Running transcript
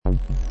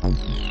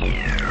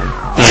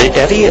The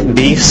Eddie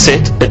B.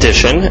 Sit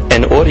edition,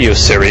 an audio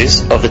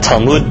series of the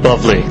Talmud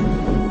Bavli.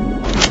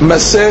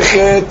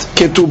 Masechet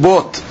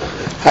Ketubot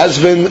has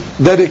been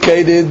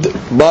dedicated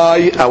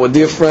by our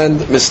dear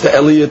friend Mr.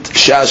 Elliot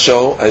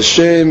Shasho.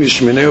 Hashem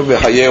Yishmeneu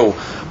v'Hayeu.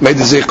 May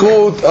the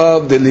zikut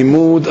of the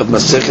limud of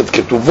Masechet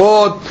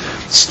Ketuvot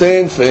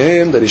stand for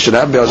him, that he should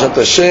have be'azat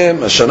Hashem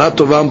Hashana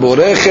Tova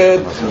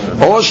Borechet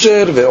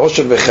Osher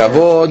ve'Osher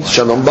ve'Chavod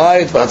Shalom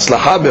Bayit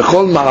v'Hatzlacha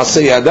b'chol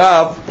ma'aseh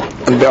yadav,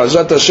 and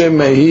be'azat Hashem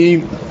may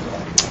he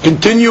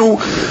continue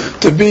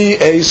to be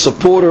a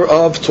supporter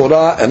of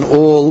Torah and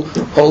all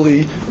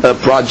holy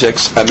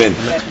projects. Amen.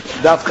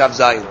 Daf Chav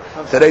Zayin.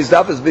 Today's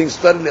daf is being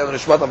studied on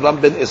Nishmat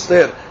Avram ben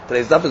Esther.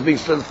 Today's daf is being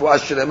studied for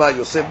Ashrema,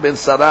 Yosef ben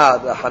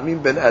Sarah,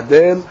 Hamim ben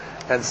Adel,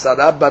 and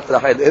Sarah bat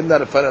Rachel. Inna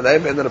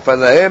Refanahim, Inna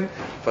Refanahim.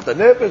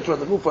 Fatanefesh,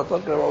 Fataguf,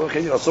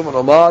 Fatanefesh, Yosef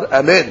Omar.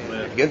 Amen.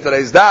 Again,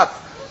 today's daf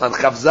on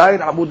Chav Zayin,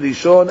 Amud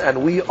Rishon,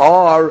 and we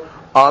are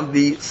on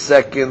the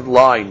second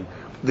line.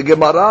 The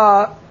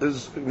Gemara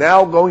is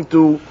now going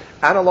to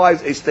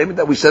analyze a statement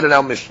that we said in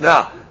our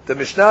Mishnah. The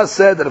Mishnah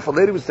said that if a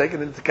lady was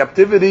taken into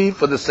captivity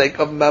for the sake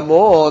of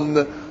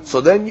Mammon, so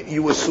then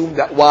you assume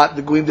that what?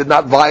 The Goyim did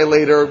not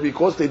violate her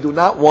because they do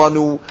not want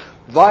to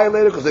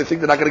violate her because they think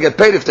they're not going to get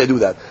paid if they do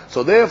that.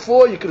 So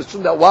therefore, you can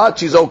assume that what?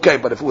 She's okay.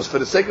 But if it was for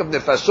the sake of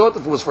Nefashot,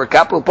 if it was for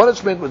capital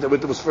punishment, if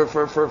it was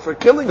for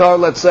killing her,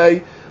 let's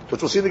say,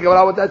 which we'll see the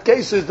Gemara what that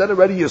case is, then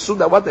already you assume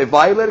that what? They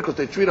violated because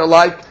they treat her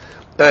like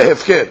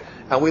Hefker.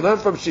 And we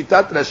learned from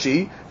Shitat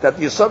Rashi that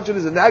the assumption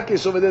is in that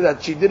case over there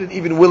that she did it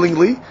even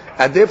willingly,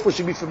 and therefore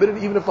she'd be forbidden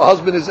even if her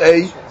husband is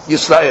a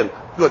Yisrael.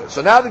 Good.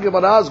 So now the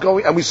Gemara is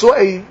going, and we saw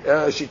a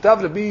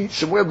Shitav Rabbi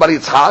Shmuel Bar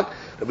Yitzchak.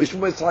 Rabbi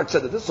Shmuel Yitzchak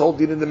said that this whole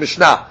din in the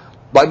Mishnah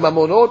by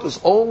Mamonot is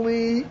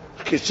only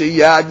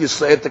Kishiyad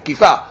Yisrael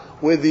Takifa,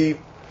 where the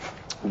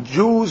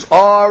Jews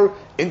are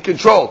in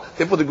control.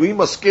 Therefore, the Goyim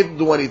must skid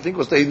do anything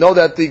because they know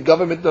that the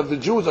government of the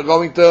Jews are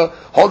going to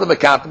hold them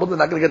accountable. They're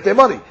not going to get their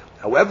money.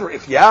 However,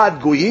 if Yad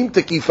Goyim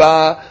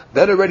Tekifa,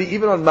 then already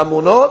even on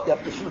Mamonot, you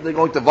have to assume that they're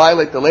going to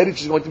violate the lady.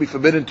 She's going to be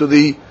forbidden to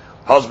the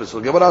husband. So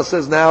the Gemara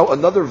says now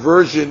another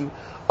version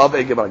of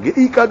a Gemara.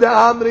 Ge'ika de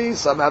Amri,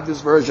 some have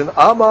this version.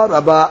 Amar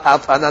Rabba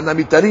Af Anana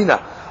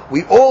Mitarina.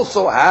 We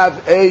also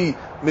have a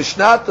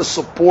Mishnah to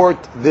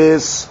support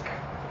this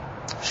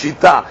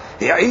Shita.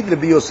 He'id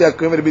Rabbi Yosef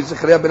Kohen, Rabbi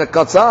Zechariah ben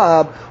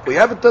Akatzab. We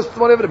have a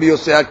testimony of Rabbi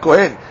Yosef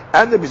Kohen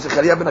and Rabbi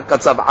Zechariah ben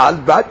Akatzab. Al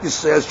Bat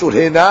Yisrael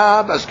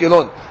Shurhena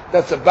B'Ashkelon.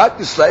 That's about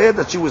Yisrael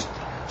that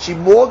she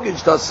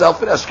mortgaged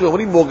herself in Ashkelon. When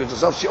he mortgaged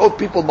herself, she owed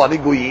people money,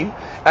 Goyim,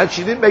 and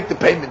she didn't make the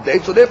payment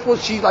date. So therefore,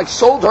 she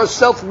sold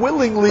herself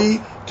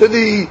willingly to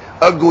the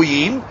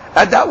Goyim,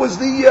 and that was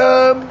the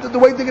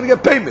way they're going to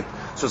get payment.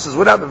 So it says,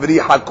 what happened?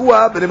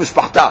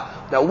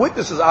 Now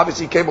witnesses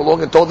obviously came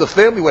along and told the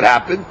family what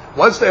happened.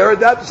 Once they heard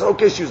that, they said,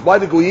 okay, she was by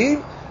the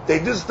Goyim. They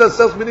distanced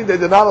themselves, meaning they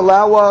did not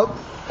allow her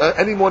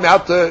anymore now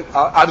to,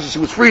 obviously she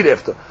was freed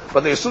after.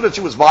 But they assumed that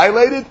she was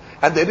violated,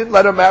 and they didn't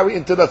let her marry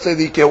until, let's say,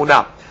 the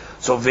Keuna.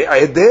 So, but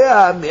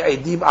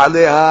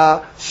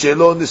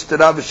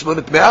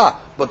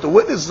the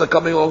witnesses are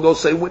coming along, those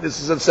same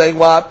witnesses, and saying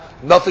what?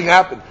 Nothing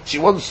happened. She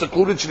wasn't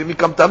secluded, she didn't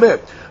become tameh.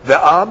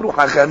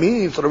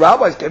 So the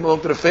rabbis came along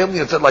to the family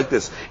and said like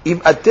this,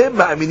 if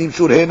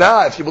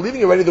you're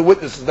believing already the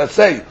witnesses that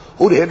say,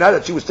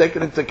 that she was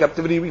taken into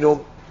captivity,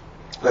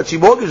 that she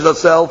mortgaged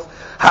herself,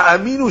 you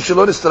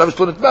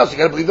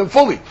gotta believe them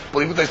fully.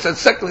 Believe what they said.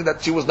 Secondly,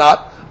 that she was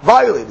not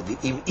violated.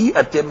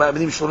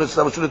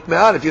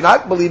 If you're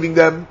not believing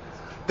them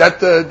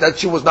that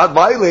she was not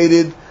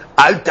violated,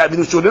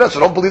 so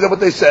don't believe them what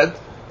they said.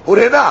 So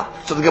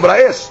the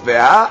Gemara asks,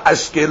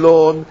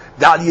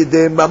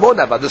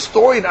 but the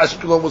story in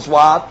Ashkelon was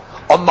what?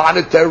 A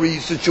monetary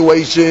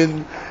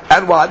situation,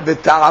 and what?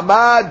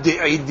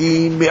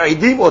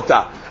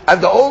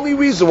 And the only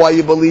reason why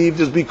you believed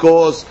is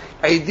because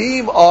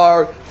Eidim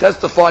are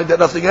testifying that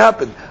nothing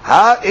happened.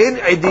 But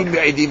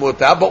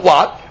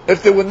what?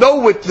 If there were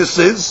no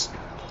witnesses,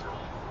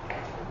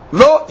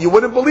 no, you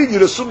wouldn't believe.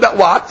 You'd assume that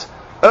what?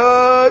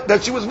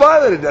 That she was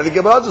violated. And the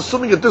Gemara is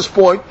assuming at this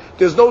point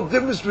there's no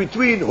difference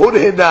between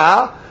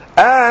Hurhina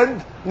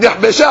and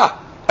Nihbesha.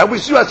 And we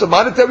see that's a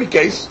monetary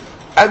case.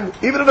 And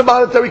even in a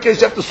monetary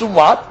case, you have to assume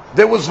what?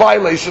 There was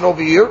violation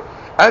over here.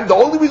 And the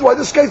only reason why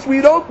this case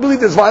we don't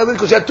believe there's violence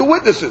because you had two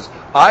witnesses.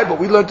 But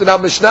we learned in our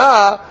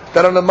Mishnah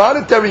that on a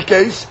monetary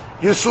case,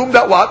 you assume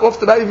that what?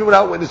 After that, even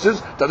without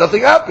witnesses, that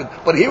nothing happened.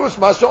 But here was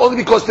Masha only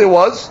because there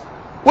was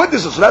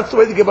witnesses. So that's the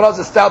way the Gemara is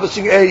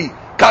establishing a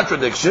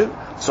contradiction.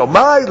 So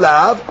my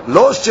love,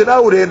 lo shena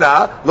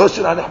urena, lo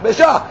shena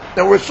nechbesha.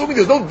 Now we're assuming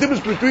there's no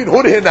difference between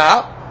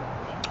hurhena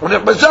and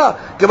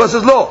nechbesha. Gemara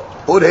says lo,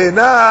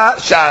 hurhena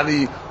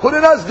shani.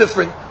 Hurhena is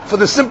different for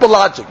the simple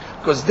logic.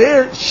 Because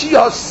there, she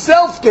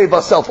herself gave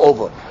herself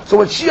over. So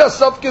when she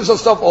herself gives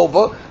herself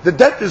over, the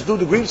debt is due.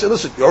 The Greeks say,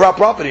 listen, you're our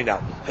property now.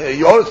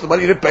 You owe us the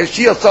money you didn't pay.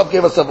 She herself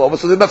gave herself over,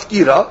 so they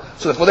mafkira.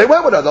 So therefore they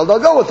went with her. They'll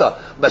go with her.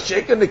 But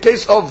in the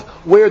case of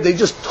where they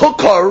just took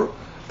her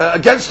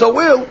against her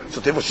will,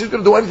 so therefore she's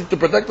going to do anything to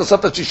protect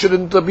herself that she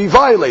shouldn't be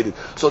violated.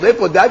 So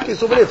therefore, in that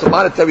case over there, it's a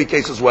monetary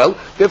case as well.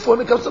 Therefore,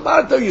 when it comes to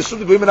monetary, you assume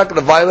the agreement not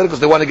going to violate it because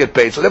they want to get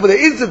paid. So therefore, there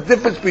is a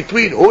difference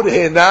between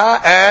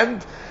hudhena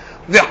and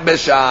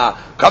nihmesha.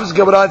 Comes the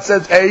Gemara and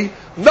says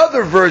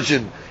another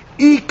version.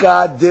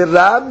 Ika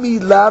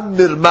derami la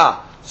mirma.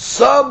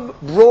 Some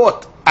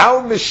brought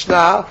our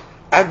Mishnah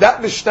and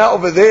that Mishnah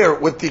over there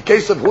with the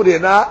case of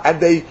hudhena, and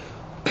they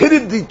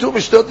pitted the two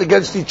Mishnot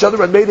against each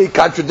other and made a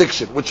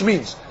contradiction, which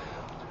means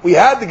we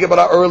had the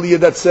Gemara earlier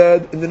that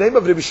said in the name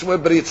of Rabbi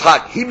Shmuel bar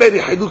Yitzchak, he made a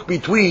haluk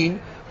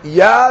between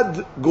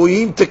Yad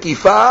Goyim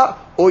Tekifa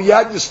or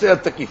Yad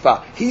Yisrael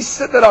Tekifa. He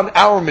said that on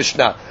our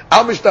Mishnah.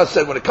 Our Mishnah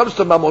said when it comes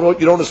to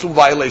Mamonot, you don't assume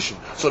violation.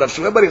 So Rabbi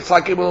Shmuel bar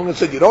Yitzchak came along and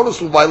said you don't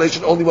assume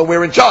violation only when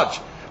we're in charge.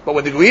 But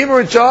when the Goyim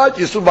are in charge,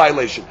 you assume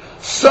violation.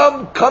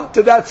 Some come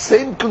to that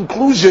same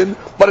conclusion,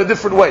 but a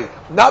different way.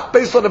 Not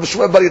based on the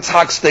Shmuel bar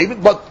Yitzchak's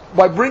statement, but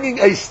by bringing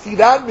a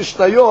Stiran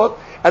Mishnayot,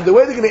 and the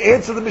way they're going to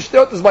answer the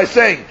Mishnayot is by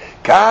saying,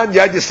 Kan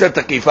Yad Yisrael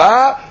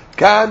Takifa,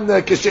 Kan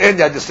Kishen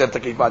Yad Yisrael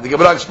Takifa. The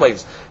Gemara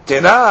explains,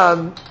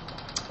 Tenan,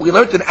 we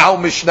learned in our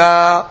Mishnah,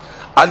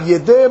 Al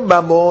Yedem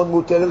Mamon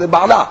Muter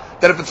LeBa'ala,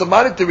 that if it's a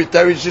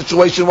monetary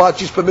situation, what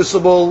she's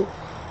permissible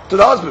to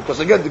the husband, because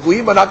again, the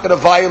Goyim are not going to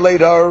violate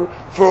her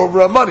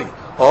for money.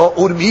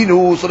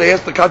 Urminu, so they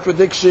ask the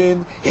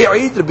contradiction. Here,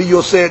 Rabbi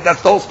Yosef,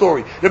 that's the whole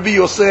story. Rabbi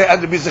Yosef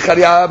and Rabbi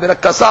Zechariah ben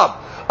Kasab,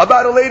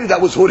 about a lady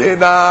that was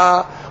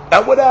hudhena.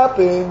 And what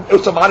happened? It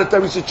was a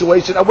monetary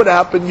situation. And what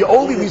happened? The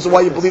only reason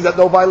why you believe that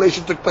no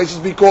violation took place is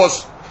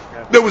because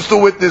there was two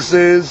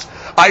witnesses.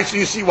 So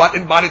you see what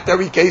in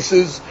monetary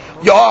cases,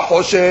 Ya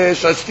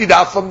Hoshesh,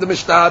 Ashtida from the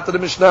Mishnah to the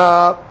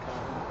Mishnah.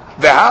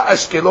 Right?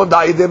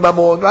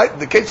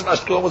 The case of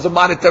Ashkelon was a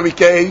monetary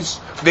case.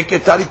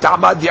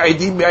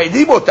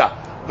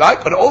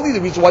 Right? But only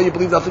the reason why you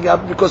believe nothing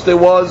happened because there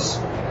was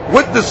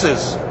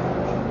witnesses. No.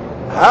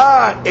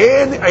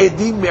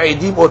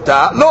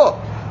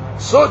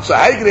 So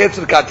how you going to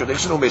answer the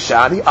contradiction?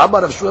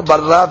 Amar Rav Shmuel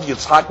bar Rav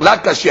Yitzchak la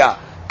kashya.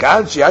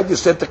 Kan sheyad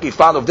yisem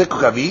tekifan of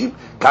dekukavim,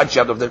 kan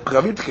sheyad of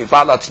dekukavim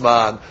tekifan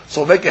atzman.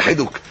 So make a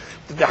haluk.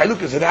 The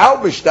haluk is in our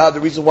Mishnah. The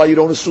reason why you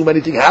don't assume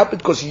anything happened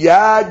because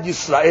Yad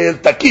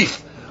Yisrael Takif.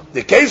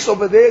 The case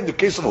over there, in the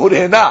case of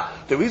hudhena,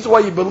 the reason why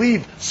you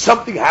believe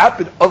something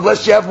happened,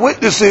 unless you have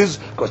witnesses,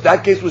 because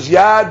that case was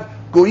Yad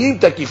Goyim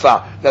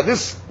Takifa. Now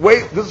this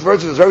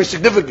version is very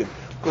significant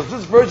because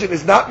this version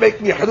is not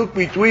making a haluk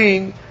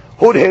between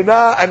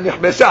hudhena and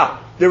nihmesha.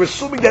 They're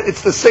assuming that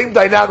it's the same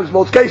dynamics in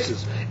both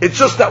cases. It's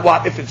just that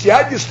what if it's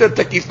Yad Yisrael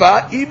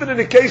Takifa, even in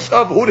the case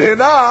of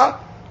hudhena,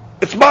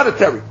 it's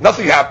monetary.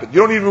 Nothing happened.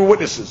 You don't need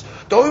witnesses.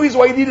 The only reason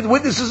why you needed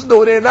witnesses in the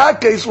hudhena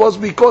case was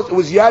because it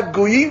was Yad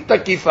Goyim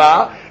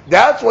Takifa.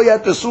 That's why you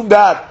had to assume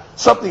that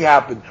something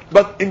happened.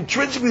 But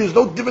intrinsically, there's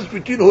no difference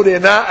between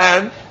hudhena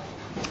and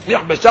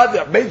nihmesha.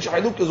 The main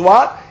haluk is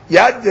what?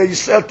 Yad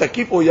Yisrael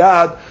Takif or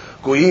Yad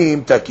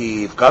Goyim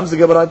Takif. Comes the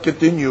Gemara and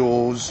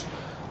continues.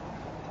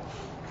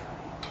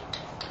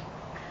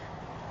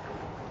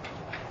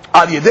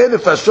 Al Yedei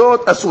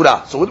Nefashot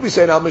Asura. So what do we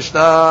say in our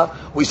Mishnah?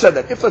 We said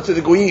that if let's say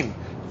the Goyim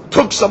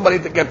took somebody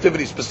into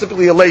captivity,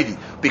 specifically a lady,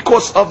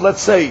 because of,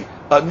 let's say,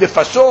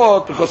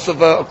 nefashot, because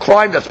of a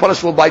crime that's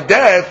punishable by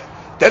death,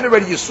 then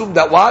already assume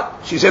that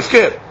what? She's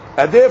hefker.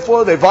 And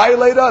therefore they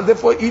violate her, and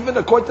therefore even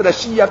according to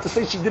that you have to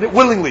say she did it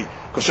willingly.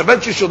 Because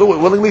eventually she'll do it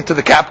willingly to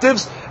the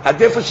captives, and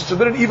therefore she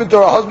submitted even to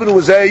her husband who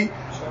was a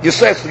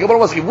Yisrael. So the Gemara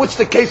was asking, what's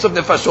the case of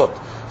nefashot?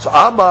 So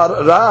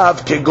Amar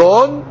Rav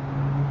Kegon,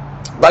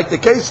 like the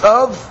case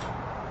of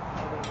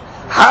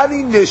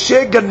Hani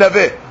Neshe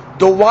Ganaveh,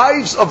 the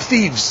wives of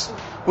thieves.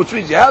 Which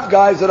means you have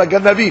guys that are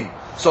ganavim.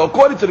 So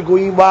according to the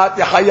Goyim, what?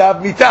 They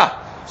hayav mita.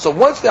 So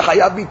once they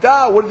hayav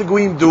mita, what do the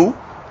Goyim do?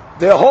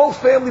 Their whole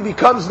family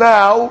becomes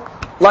now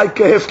like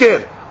a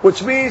hefker.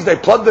 Which means they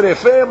plunder their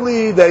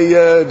family, they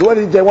do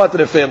anything they want to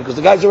their family, because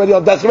the guy's already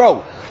on death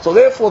row. So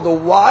therefore the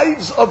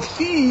wives of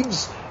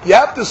thieves, you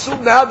have to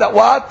assume now that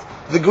what?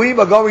 The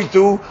Goyim are going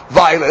to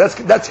violate.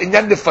 That's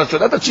inyan nefashot.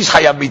 Not that she's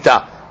hayav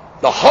mita.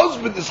 The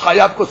husband is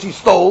chayav because he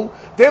stole.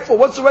 Therefore,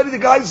 once already the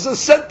guy's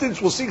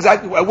sentenced, we'll see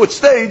exactly at which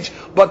stage.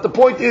 But the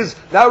point is,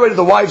 now already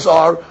the wives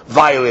are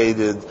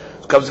violated.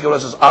 Comes the Gemara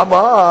and says,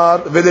 Amar,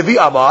 Velevi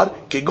Amar,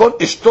 Kegon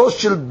Ishto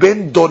Shel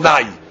Ben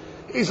Donai.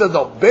 He says,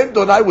 no, Ben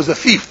Donai was a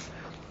thief.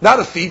 Not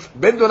a thief.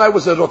 Ben Donai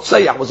was a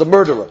rotzeyah, was a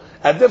murderer.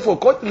 And therefore,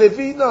 according to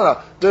Levi,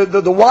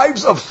 the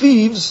wives of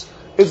thieves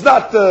is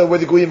not where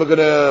the Goyim are going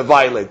to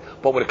violate.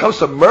 But when it comes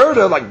to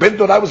murder, like Ben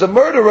Donai was a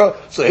murderer,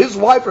 so his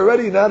wife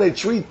already, now they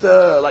treat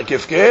like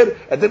Ifker,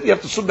 and then you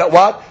have to assume that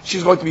what?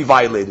 She's going to be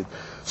violated.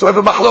 So we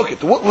have a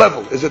machloket. To what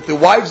level? Is it the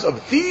wives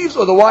of thieves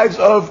or the wives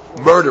of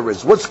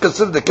murderers? What's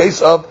considered the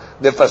case of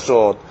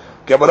nefashot?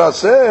 Gemara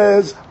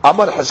says,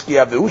 Amar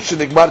Hashkiya v'ush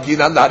shenigmar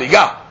dinan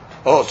lahariga.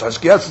 Oh, so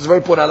Hashkiya says very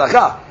important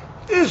halacha.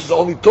 This is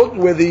only talking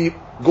where the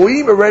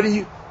Goyim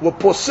already were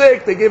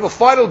posek, they gave a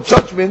final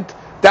judgment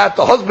that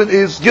the husband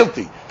is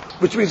guilty.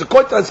 Which means,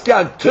 according to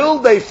Hashkiya, until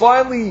they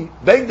finally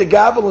bang the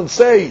gavel and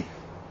say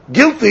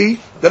guilty,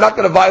 they're not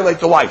going to violate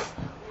the wife.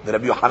 The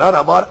Rabbi Yohanan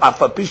Amar,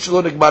 Afapi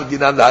shelo nigmar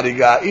dinan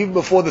hariga, even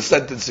before the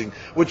sentencing,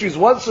 which is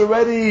once they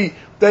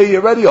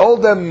already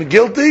hold them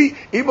guilty,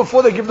 even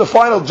before they give the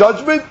final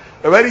judgment,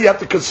 already you have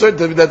to concern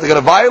them that they're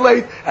going to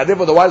violate, and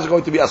therefore the wives are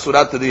going to be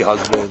asurat to the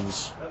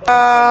husbands.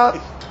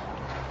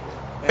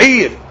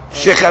 Here,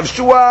 Sheikh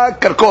Avshua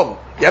Karkom.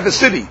 You have a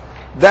city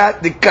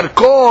that the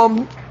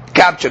Karkom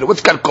captured.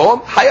 What's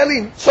Karkom?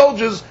 Hayalim,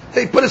 soldiers.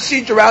 They put a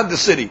siege around the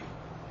city.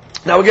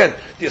 Now again,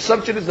 the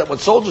assumption is that when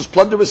soldiers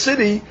plunder a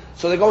city,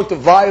 so they're going to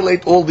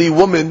violate all the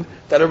women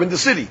that are in the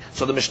city.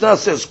 So the Mishnah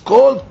says,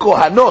 Kol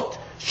kohanot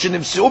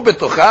shenimseu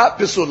betocha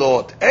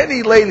pesulot.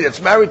 Any lady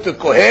that's married to a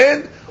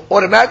kohen,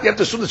 automatically you have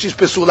to assume that she's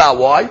pesula.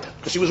 Why?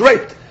 Because she was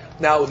raped.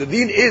 Now the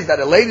deen is that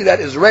a lady that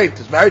is raped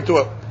is married to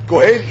a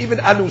kohen, even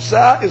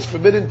anusa is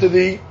forbidden to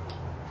the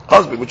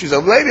husband, which is a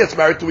lady that's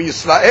married to a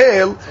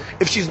Yisrael.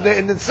 If she's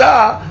in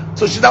Nisa,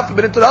 so she's not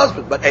forbidden to the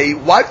husband. But a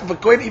wife of a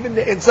Kohen, even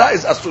the Nisa,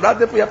 is Asurat.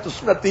 Therefore, we have to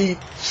assume that the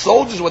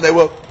soldiers, when they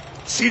were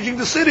sieging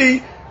the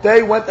city,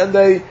 they went and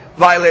they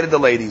violated the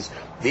ladies.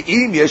 The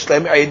im yesh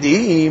lehem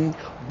eidim.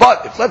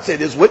 But if, let's say,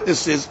 there's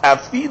witnesses,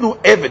 afilu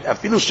eved,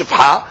 afilu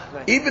shifha,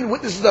 even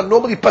witnesses are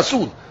normally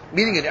pasul,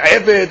 meaning an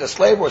eved, a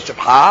slave, or a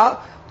shifha,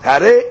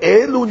 hare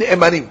elu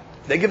ne'emanim.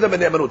 They give them a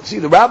ne'emanut. See,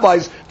 the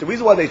rabbis, the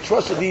reason why they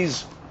trusted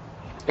these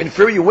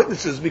inferior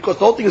witnesses, because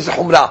the whole thing is a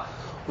humrah.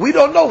 We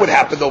don't know what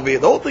happened over here.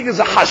 The whole thing is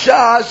a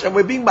hashash, and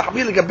we're being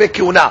mahmil like a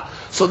bekiuna.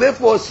 So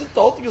therefore, since the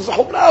whole thing is a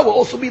humrah, we'll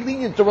also be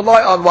lenient to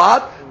rely on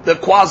what? The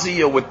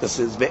quasi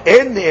witnesses. But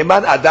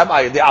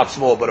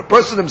a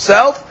person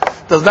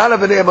himself does not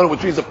have an ne'eman,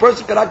 which means a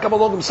person cannot come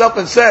along himself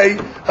and say,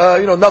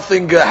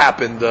 nothing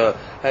happened.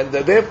 And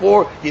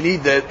therefore, you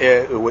need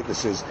the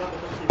witnesses.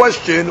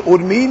 Question,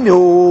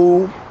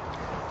 Urminu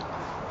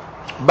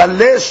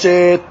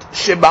Baleshet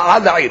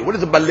Sheba'al Ha'ir. What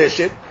is a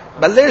Baleshet?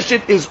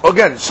 Baleshet is,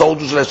 again,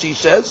 soldiers, as she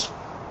says,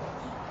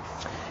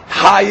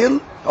 Hayil,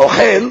 or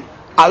Hel,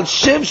 Al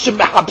Shem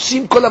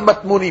Shemehapsim Kol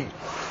HaMatmunim.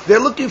 They're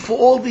looking for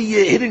all the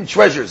hidden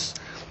treasures.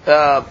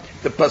 The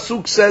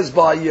Pasuk says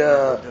by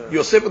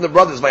Yosef and the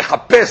brothers, by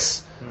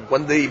Hapes,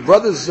 when the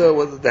brothers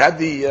they had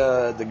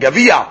the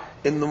Gavia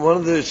in one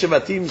of the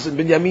Shevatim's in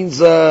Binyamin's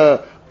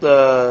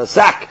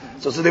sack.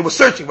 So they were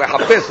searching by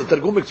Hapes. The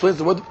Targum explains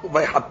the word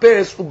by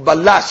Hapes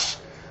Ubalash,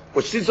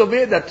 which seems over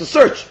here that to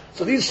search.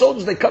 So these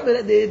soldiers, they come in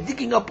and they're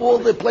digging up all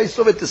the place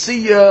of it to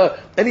see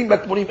any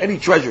matmunim, any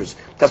treasures.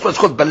 That's what it's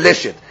called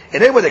baleshet.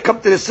 And then when they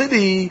come to the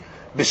city,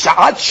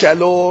 b'sha'at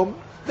shalom,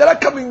 they're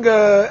not coming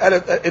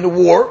in a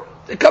war.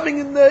 They're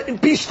coming in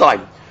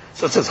peacetime.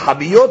 So it says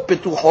habiyot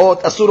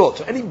petuchot asurot.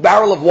 So any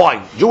barrel of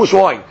wine, Jewish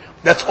wine,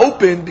 that's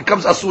open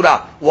becomes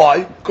asura.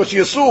 Why? Because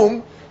you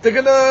assume they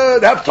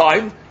have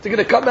time. They're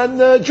going to come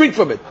and drink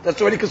from it.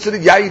 That's already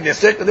considered yayin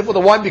nesek, and therefore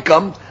the wine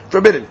becomes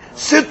forbidden.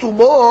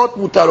 Situmot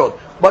mutarot.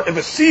 But if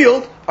it's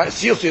sealed, so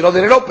they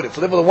didn't open it.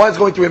 So therefore the wine is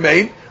going to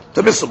remain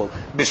permissible.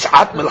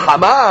 Bish'at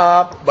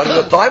milchama, but in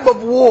the time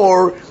of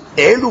war,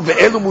 elu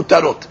ve'elu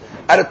mutarot.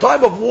 At a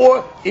time of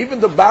war,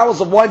 even the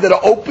barrels of wine that are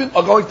open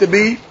are going to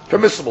be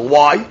permissible.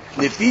 Why?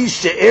 Lefi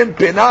she'en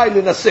penai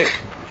lenasech.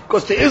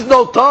 Because there is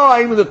no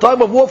time in the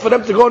time of war for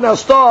them to go now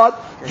start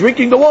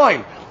drinking the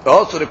wine.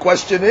 Oh, so the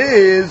question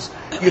is,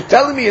 you're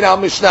telling me in our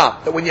Mishnah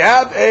that when you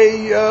have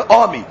a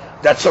army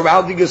that's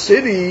surrounding a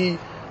city,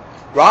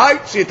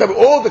 right? So you tell me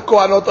all the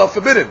kohanot are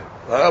forbidden.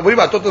 What do you mean?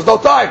 I thought there's no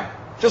time.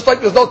 Just like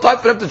there's no time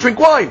for them to drink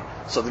wine.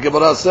 So the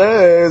Gemara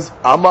says,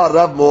 Amar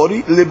Rav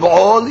Mori,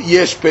 lib'ol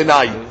yesh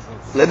penai.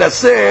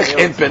 Lenasech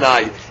en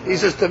penai. He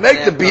says to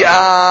make the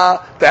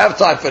bi'ah, they have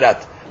time for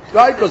that.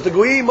 Right? Because the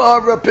goyim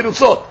are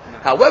pirutzot.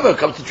 However, when it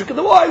comes to drinking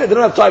the wine, they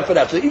don't have time for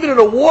that. So even in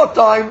a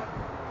wartime,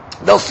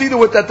 they'll see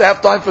to it that they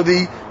have time for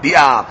the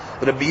bi'ah.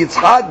 Rabbi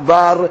Yitzchak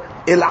bar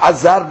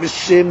El-Azar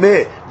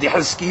b'shemeh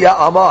Dihizkiya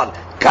Amar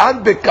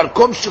kan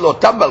bekarkom shel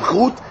otam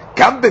malchut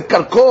kan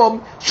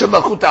bekarkom shel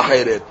malchut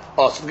acheret.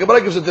 Oh, so the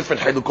Gemara gives a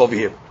different haluk over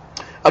here.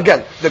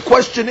 Again, the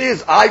question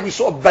is, we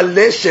saw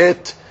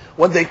baleshet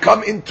when they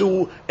come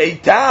into a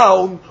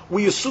town,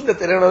 we assume that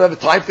they don't have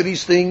time for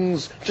these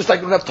things, just like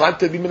they don't have time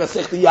to be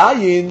minasech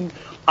yayin.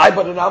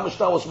 But in our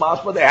Mishnah was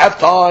mashma, they have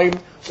time.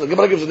 So the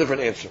Gemara gives a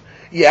different answer.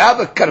 You have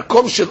a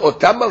karkom shel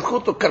otam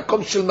malchut or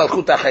karkom shel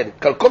malchut acheret.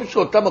 Karkom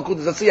shel otam malchut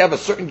is, let's say you have a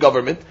certain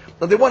government,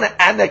 and they want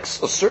to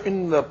annex a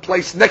certain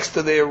place next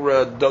to their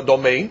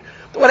domain.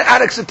 They want to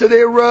annex it to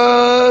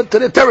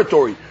their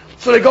territory.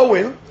 So they go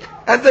in,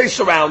 and they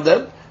surround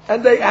them,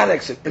 and they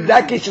annex it. In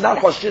that case, you're not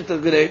choshet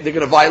that they're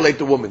going to violate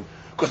the woman,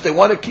 because they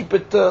want to keep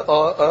it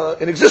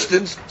in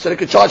existence so they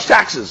can charge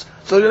taxes.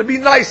 So they're going to be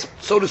nice,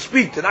 so to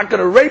speak. They're not going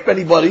to rape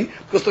anybody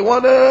because they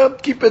want to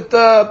keep it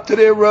to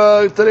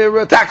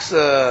their tax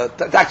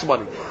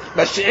money.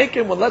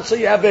 When let's say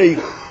you have a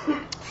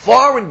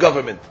foreign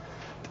government,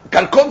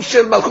 karkom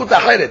shel malchut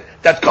acheret,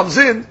 that comes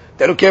in,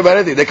 they don't care about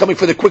anything. They're coming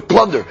for the quick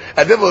plunder,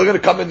 and then they're going to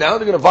come in now.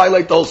 They're going to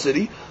violate the whole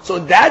city. So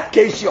in that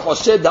case, you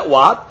choshed that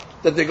what?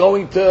 That they're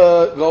going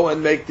to go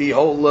and make the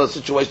whole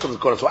situation of the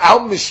corner. So our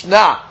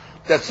Mishnah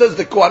that says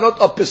the kohanot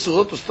of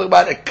pesulot was talking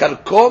about a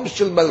karkom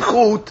shel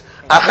malchut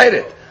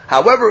acheret.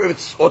 However, if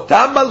it's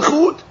otam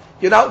malchut,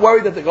 you're not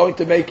worried that they're going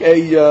to make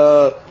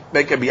a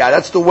biyah.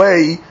 That's the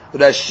way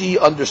that she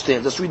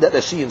understands. Let's read that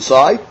Rashi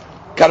inside.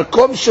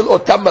 Karkom shel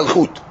otam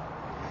malchut.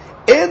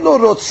 Eno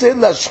rotzeh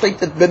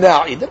lashchit et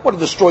benai. They didn't want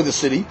to destroy the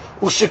city.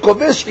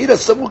 Ushikovesh ira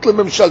samuk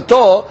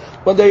lememshalto.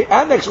 When they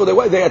annex, or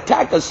they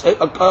attack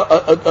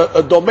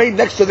a domain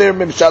next to their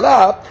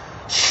memshalah,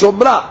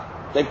 shomra.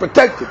 They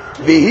protect it.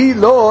 Vihi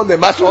lo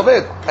lemas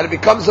oved. And it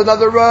becomes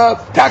another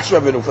tax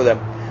revenue for them.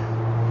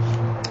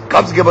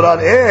 Comes Gemara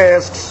and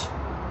asks,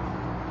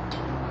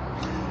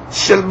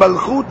 Shel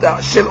malchut,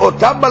 shel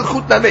otam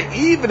malchut name.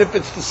 Even if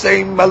it's the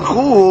same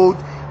malchut,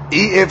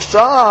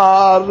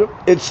 ifshar,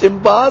 it's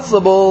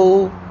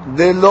impossible.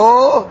 The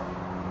law.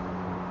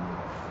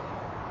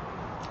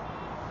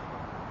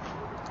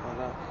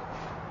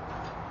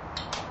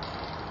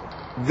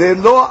 The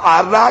law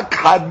arak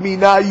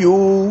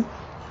hadminayu.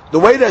 The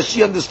way that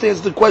she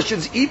understands the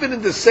questions, even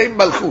in the same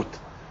malchut.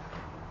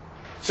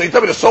 So you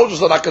tell me the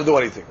soldiers are not going to do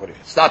anything.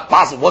 It's not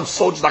possible. One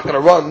soldier's not going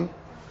to run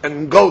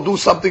and go do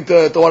something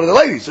to one of the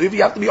ladies. So if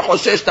you have to be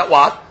hoshesh that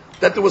what?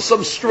 That there was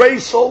some stray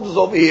soldiers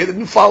over here that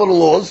didn't follow the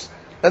laws,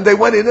 and they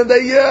went in and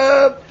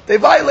they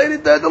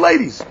violated the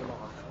ladies.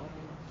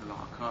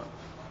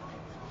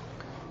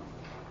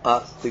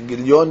 The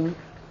Gilyon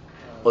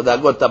or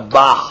the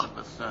Bah,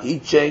 he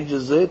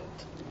changes it.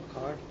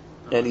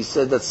 And he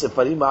said that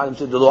Sefarim Ma'alim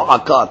said the law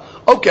Akar.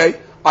 Okay,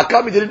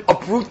 Akar didn't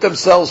uproot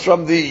themselves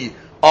from the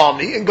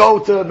army and go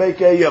to make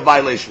a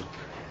violation.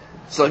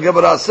 So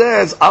Gemara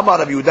says, Amar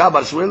Rabbi Yehuda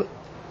Bar Shmuel,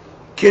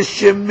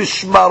 Kishem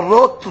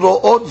Mishmarot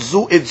Ro'ot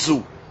Zu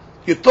Etzu.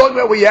 You're talking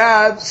about we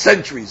have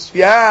sentries, we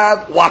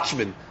have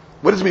watchmen.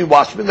 What does it mean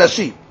watchmen?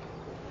 Nashi.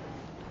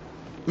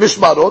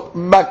 Mishmarot,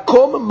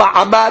 Makom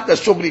Ma'amad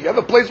HaShomrim. You have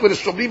a place where the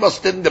Shomrim are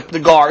standing, the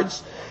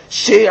guards.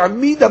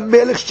 She'amid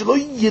HaMelech Shelo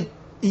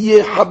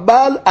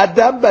Yehabal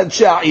Adam Ben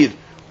Sha'ir,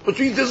 which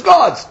means there's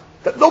guards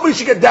that nobody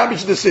should get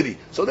damaged in the city.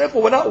 So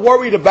therefore, we're not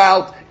worried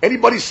about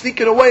anybody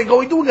sneaking away and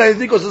doing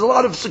anything, because there's a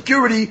lot of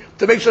security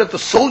to make sure that the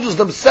soldiers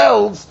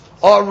themselves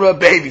are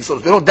behaving, so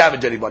they don't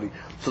damage anybody.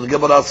 So the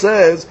Gemara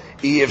says,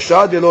 it's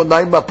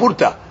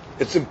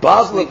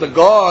impossible that the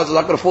guards are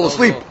not going to fall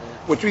asleep.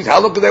 Which means, how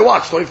long do they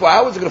watch? 24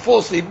 hours? They're going to fall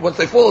asleep. Once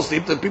they fall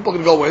asleep, then people are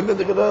going to go in and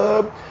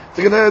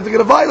they're going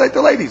to violate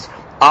the ladies.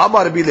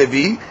 Amar Rabbi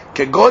Levi,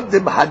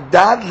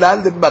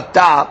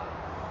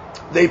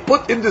 they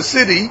put in the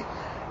city,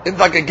 in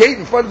like a gate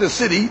in front of the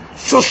city,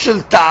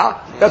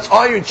 shushilta, that's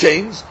iron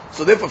chains.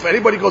 So therefore, if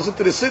anybody goes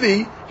into the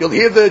city, you'll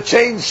hear the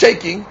chains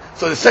shaking,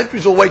 so the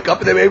sentries will wake up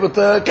and they'll be able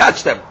to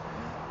catch them.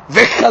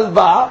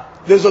 Vechalva,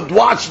 there's a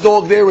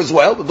watchdog there as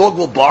well. The dog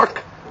will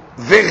bark.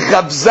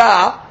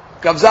 Vechavza,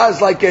 Gavza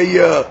is like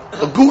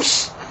a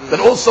goose that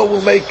also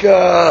will make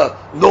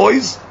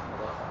noise.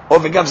 Or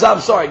Gavza,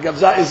 I'm sorry,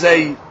 Gavza is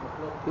a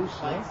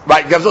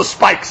right. Gavza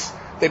spikes.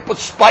 They put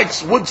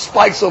spikes, wood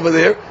spikes over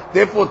there.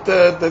 Therefore,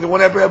 they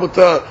won't ever be able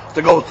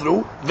to go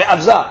through. The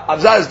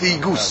Avza is the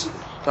goose.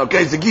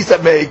 Okay, it's the geese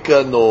that make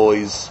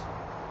noise.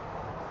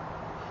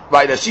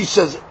 Right, as she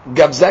says,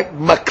 Gavzak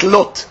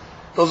maklot.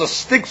 Those are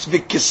sticks.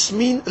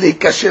 V'kismin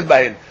leikashel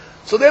bahen.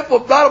 So therefore,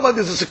 bottom line,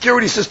 there's a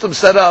security system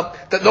set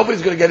up that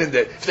nobody's going to get in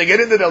there. If they get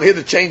in there, they'll hear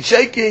the chain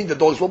shaking, the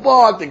dogs will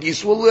bark, the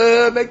geese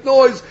will make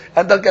noise,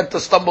 and they'll get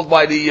stumbled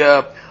by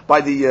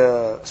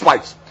the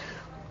spikes.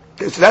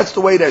 Okay, so that's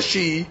the way that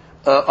she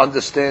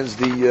understands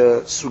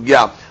the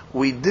sugya.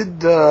 We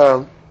did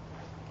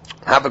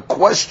have a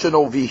question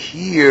over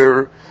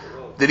here.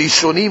 The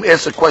Rishonim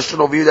asked a question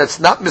over here that's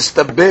not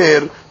Mr.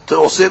 Bear to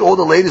osir all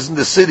the ladies in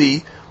the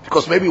city,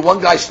 because maybe one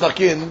guy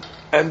snuck in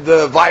and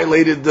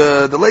violated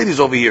the ladies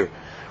over here.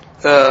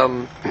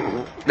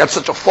 That's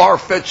such a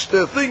far-fetched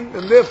thing,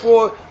 and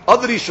therefore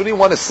other Rishonim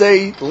want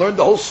to learn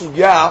the whole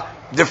sugya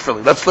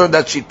differently. Let's learn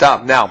that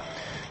shita now.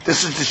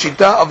 This is the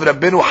shita of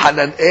Rabbeinu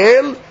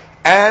Hananel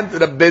and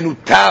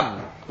Rabbeinu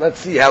Tam. Let's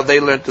see how they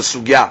learned the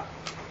sugya.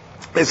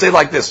 They say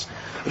like this: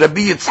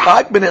 Rabbi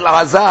Yitzchak ben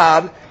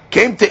Elazar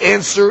came to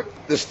answer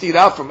the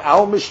stira from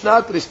our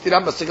Mishnah to the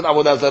stira Masechet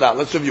Avodah Zarah.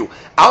 Let's review.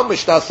 Our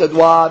Mishnah said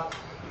what?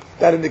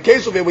 That in the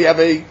case of it, we have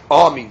a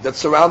army that's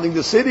surrounding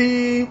the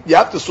city. You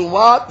have to assume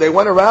what? They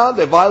went around,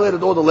 they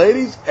violated all the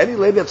ladies. Any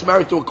lady that's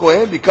married to a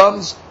Kohen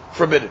becomes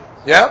forbidden.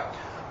 Yeah?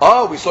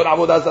 Oh, we saw in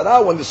Avodah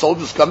Zarah when the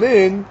soldiers come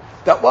in,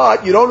 that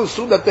what? You don't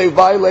assume that they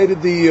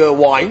violated the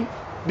wine,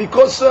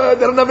 because they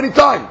don't have any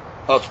time.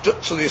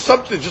 So the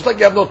assumption is just like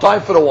you have no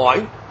time for the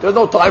wine, there's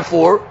no time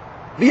for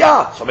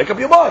biyah. So make up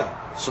your mind.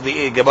 So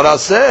the Gemara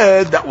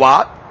said that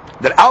what?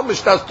 That our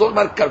Mishnah is talking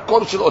about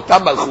karkor shel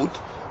otam malchut.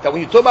 That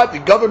when you talk about the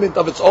government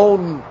of its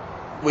own,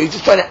 where you're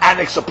just trying to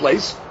annex a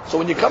place. So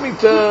when you're coming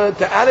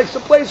to annex a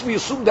place, we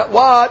assume that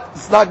what?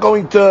 It's not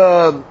going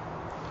to,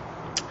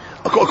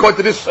 according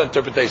to this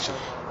interpretation,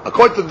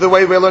 according to the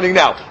way we're learning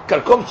now,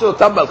 karkom shel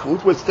otam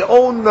malchut, where it's their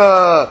own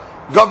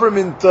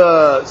government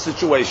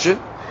situation,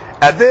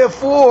 and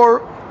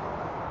therefore,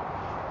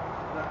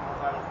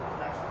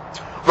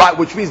 right,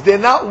 which means they're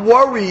not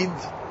worried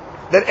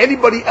that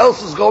anybody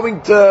else is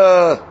going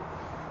to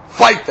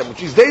fight them,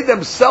 which is they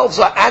themselves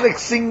are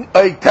annexing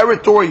a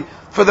territory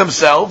for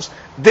themselves,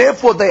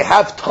 Therefore, they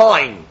have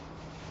time.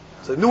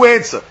 It's a new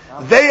answer.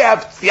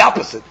 It's the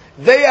opposite.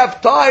 They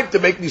have time to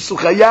make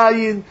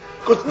nisuchayayin,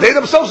 because they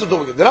themselves are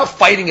doing it. They're not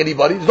fighting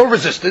anybody. There's no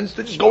resistance.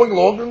 They're just going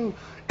along and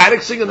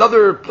annexing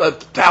another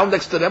town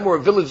next to them, or a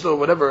village, or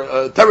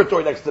whatever,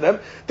 territory next to them.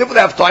 Therefore,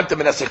 they have time to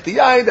menasech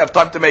yayin. They have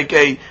time to make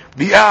a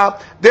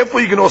bi'ah.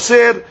 Therefore, you can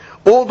osir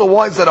all the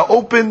wines that are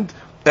opened,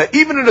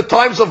 even in the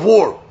times of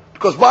war.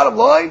 Because bottom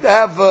line, they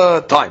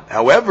have time.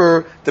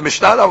 However, the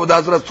Mishnah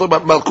Avodah is talking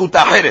about malchut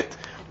acheret,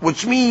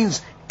 which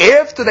means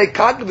after they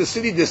conquer the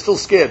city, they're still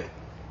scared.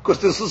 Because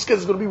they're still scared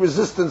there's going to be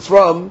resistance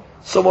from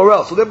somewhere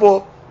else. So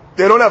therefore,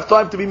 they don't have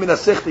time to be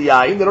menasech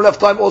yayin. They don't have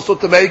time also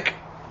to make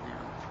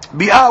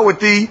bi'ah with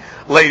the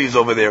ladies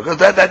over there. Because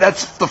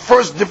that's the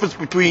first difference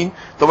between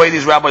the way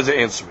these rabbis are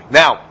answering.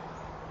 Now,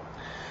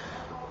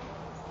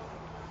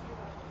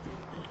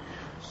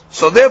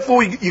 so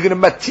therefore, you're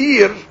going to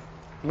matir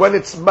when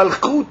it's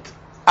malchut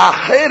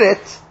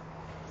acheret.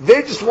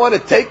 They just want to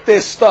take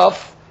their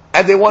stuff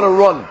and they want to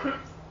run.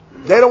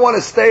 They don't want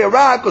to stay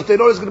around because they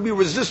know there's going to be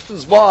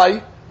resistance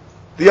by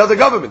the other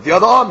government, the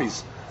other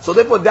armies. So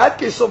therefore, in that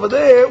case over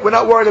there, we're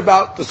not worried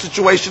about the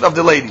situation of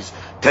the ladies.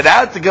 To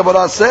that, the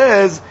Gemara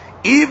says,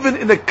 even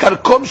in the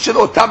karkom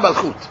shel otam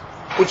malchut,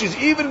 which is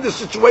even in the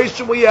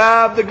situation where you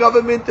have the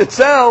government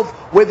itself,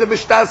 where the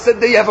Mishnah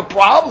said they have a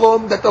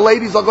problem that the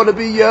ladies are going to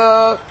be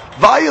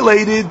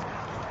violated.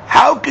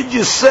 How could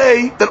you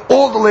say that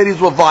all the ladies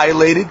were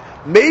violated?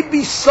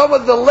 Maybe some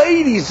of the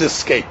ladies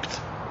escaped.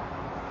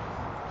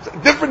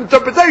 Different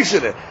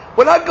interpretation.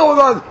 We're not going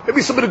on,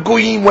 maybe some of the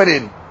goyim went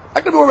in. I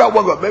can go around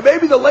one group.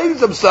 Maybe the ladies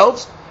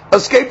themselves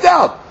escaped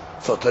out.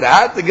 So to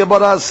that, the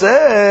Gemara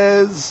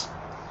says,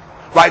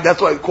 right,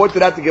 that's why, according to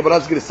that, the Gemara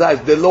is going to say,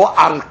 the lo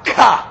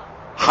arka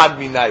had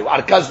minayu.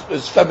 Arka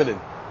is feminine.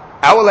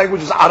 Our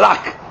language is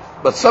arak.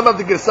 But some of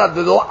the Gemara say,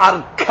 the lo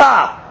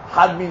arka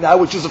had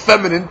minayu, which is a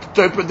feminine.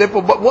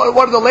 Therefore,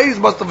 one of the ladies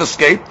must have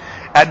escaped.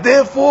 And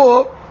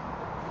therefore,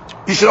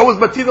 you should always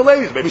matir the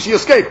ladies. Maybe she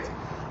escaped.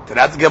 To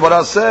that, the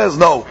Gemara says,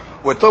 no.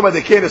 We're talking about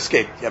they can't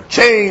escape. You have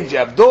chains, you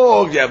have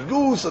dogs, you have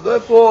goose, and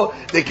therefore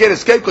they can't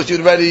escape because you're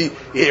already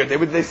here.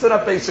 They set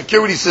up a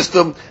security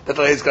system that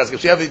the ladies can escape.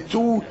 So you have the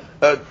two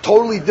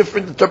totally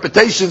different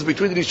interpretations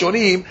between the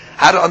Rishonim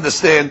how to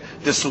understand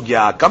this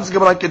sugya. Comes the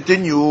Gemara and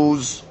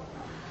continues.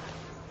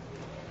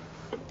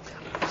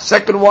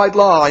 Second white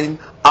line,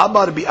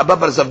 Amar bi Abba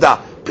bar Zavda,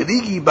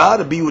 Perigi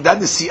bar bi Yudan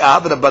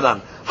Nesi'ah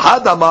v'Rabbanan.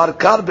 Had Amar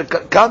kan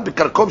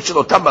b'karkom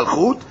shel otam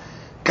malchut,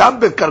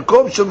 Kam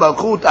bekarkom shel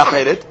malchut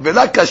acheret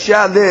vela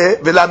kashya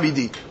le vela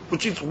midi.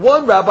 Which is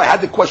one rabbi had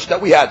the question that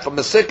we had from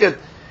Masechet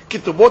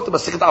Ketuvot to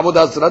Masechet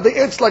Avodah Zarah.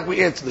 They answered like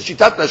we answered the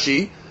Shitat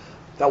Nashi.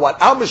 Now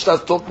what our Mishnah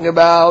is talking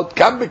about,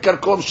 Kam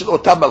bekarkom shel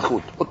otam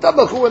malchut. Otam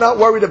malchut we're not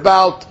worried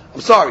about.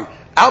 I'm sorry.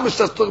 Our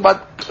Mishnah is talking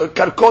about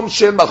karkom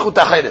shel malchut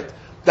acheret.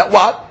 That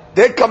what?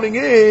 They're coming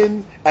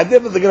in and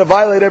therefore they're going to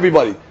violate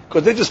everybody.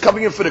 Because they're just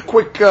coming in for the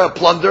quick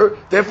plunder.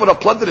 Therefore, they'll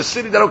plunder the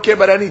city. They don't care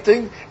about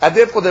anything. And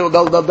therefore, they'll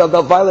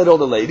violate all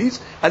the ladies.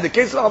 And the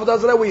case of Avodah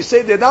Zarah, where you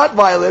say they're not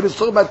violated, it's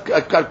talking about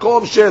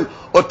karkom shel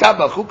otam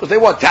malchut, because they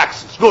want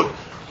taxes. Good.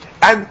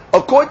 And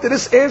according to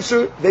this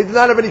answer, they did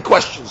not have any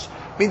questions.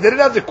 I mean, they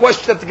didn't have the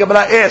question that the Gemara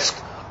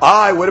asked.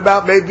 What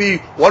about maybe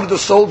one of the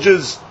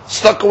soldiers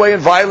stuck away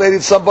and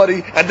violated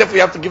somebody, and therefore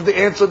you have to give the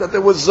answer that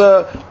there was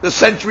the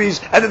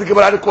sentries, and then the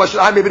Gemara had a question,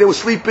 maybe they were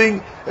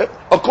sleeping.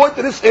 According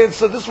to this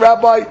answer, this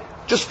rabbi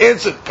just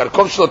answered,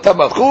 karkom shel otam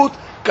malchut,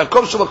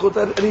 karkom shel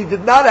malchut, and he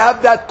did not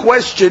have that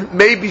question,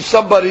 maybe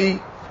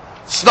somebody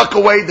snuck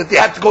away, that they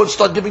had to go and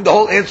start giving the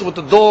whole answer with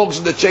the dogs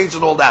and the chains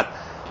and all that.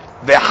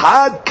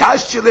 V'had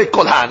kashile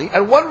kolhani,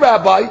 and one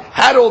rabbi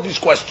had all these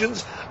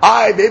questions.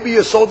 Maybe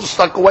a soldier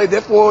stuck away,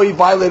 therefore he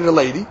violated a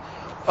lady.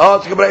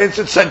 The Gemara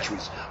answered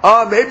sentries.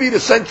 Maybe the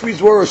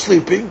sentries were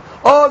sleeping.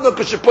 No,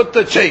 because you put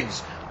the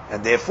chains.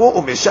 And therefore,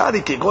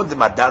 umeshari kegon de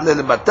matar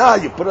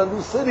lelemata, you put on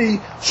the city,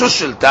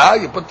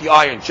 shushilta, you put the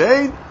iron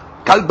chain,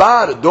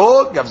 kalbar, a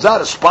dog,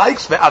 gavzar,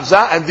 spikes,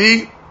 ve'avza, and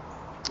the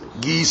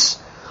geese.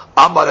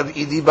 Amar of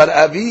Idi bar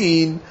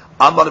Avin,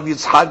 Amar of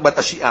Yitzhak bat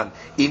Ashian.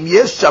 Im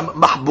yesh sham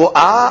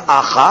mahbo'a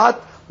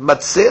achat,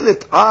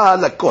 matzelet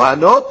al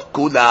kohanot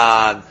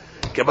kulan.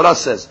 Gemara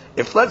says,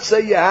 if let's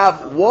say you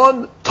have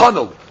one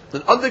tunnel,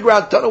 an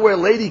underground tunnel where a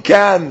lady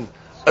can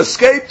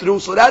escape through,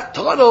 so that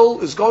tunnel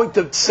is going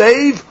to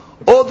save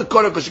all the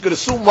kohanim, because you could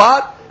assume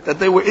what? That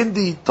they were in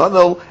the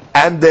tunnel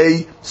and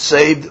they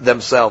saved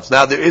themselves.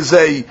 Now there is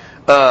a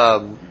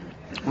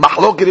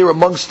mahloket here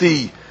amongst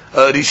the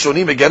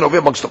Rishonim, again over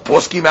here amongst the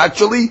poskim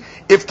actually,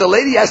 if the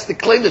lady has to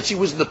claim that she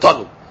was in the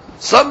tunnel.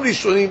 Some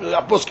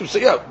Rishonim, poskim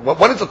say, when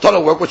does the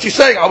tunnel work? What she's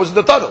saying, I was in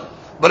the tunnel.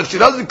 But if she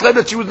doesn't claim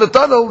that she was in the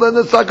tunnel, then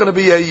it's not going to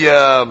be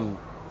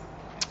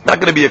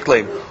a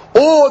claim.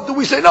 Or do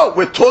we say no?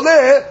 We're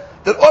toleh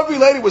that every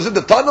lady was in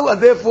the tunnel,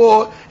 and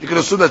therefore you can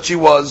assume that she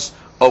was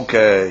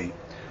okay.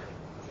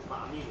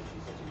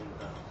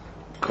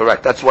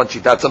 Correct. That's one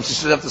sheet. That's something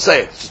she doesn't have to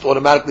say. It's just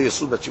automatically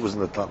assume that she was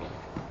in the tunnel.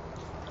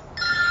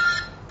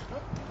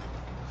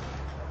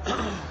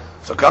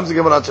 So comes the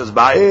Gemara and says,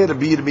 "Ba'er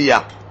Rabbi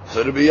Yirmiyah."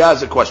 So Rabbi Yirmiyah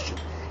has a question.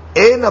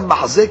 Ena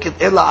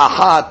mahzeket ela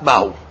ahat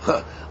mahu.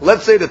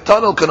 Let's say the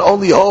tunnel can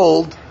only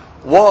hold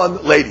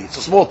one lady. It's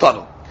a small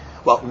tunnel.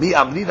 Well, mi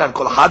amrinan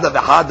kol hada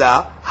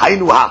v'hada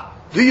haynuha.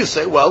 Do you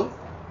say, well,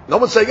 no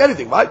one's saying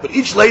anything, right? But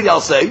each lady,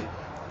 I'll say,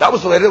 that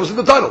was the lady that was in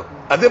the tunnel.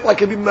 And if I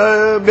can be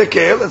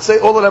mekel and say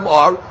all of them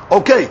are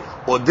okay.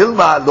 Or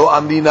dilma lo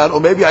amrinan, or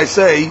maybe I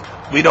say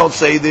we don't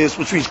say this,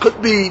 which means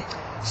could be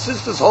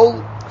since this whole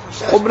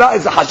umrah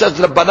is a hashash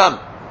rabbanan.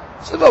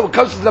 So no, when it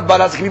comes to the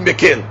rabbanan, it can be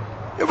mekel.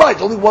 You're right,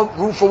 only one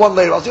room for one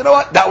lady. I'll say, you know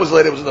what? That was the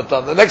lady that was in the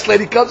tunnel. The next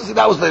lady comes and say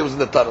that was the lady that was in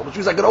the tunnel. Which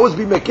means I can always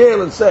be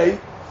mekel and say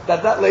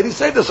that lady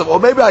saved us. Or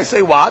maybe I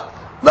say what?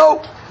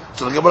 No.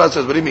 So the Gemara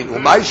says, what do you mean?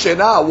 Umay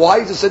shena, why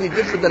is this any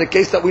different than a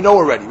case that we know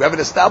already? We have an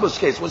established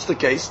case. What's the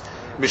case?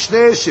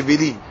 Mishneh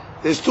Shivili.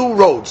 There's two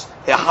roads.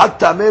 Echad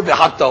tameh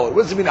v'echad tahor.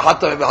 What does it mean, echad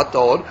tameh v'echad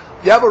tahor?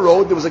 You have a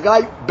road, there was a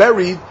guy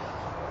buried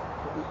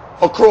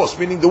across,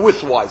 meaning the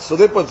widthwise. So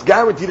therefore it's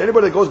guaranteed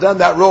anybody that goes down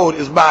that road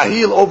is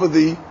mahil over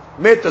the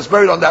met that's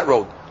buried on that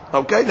road.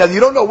 Okay? Now you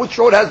don't know which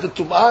road has the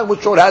tum'ah and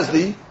which road has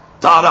the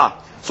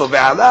tahara. So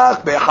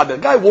ve'alach be'echad. The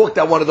guy walked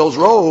down one of those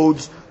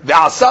roads,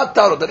 ve'asat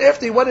tahor. Then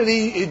after he went and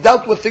he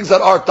dealt with things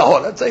that are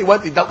tahor. Let's say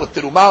he dealt with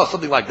terumah or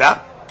something like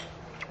that.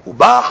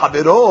 Uba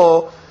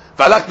habero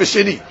ve'alach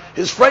b'sheni.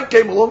 His friend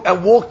came along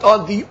and walked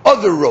on the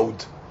other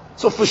road.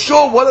 So for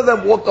sure one of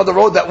them walked on the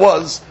road that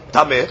was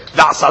tameh,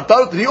 ve'asat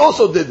tahor. He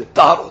also did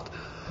taharot.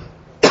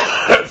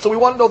 So we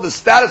want to know the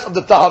status of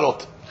the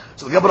taharot.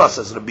 So the Gemara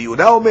says,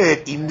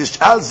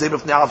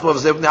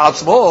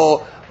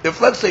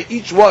 if let's say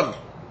each one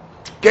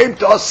came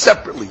to us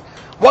separately,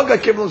 one guy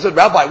came along and said,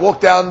 Rabbi, I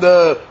walked down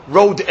the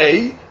road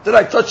A, then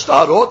I touched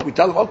Taharot. We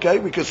tell him, okay,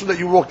 we can assume that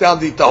you walked down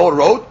the Tahor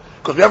road,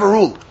 because we have a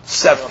rule,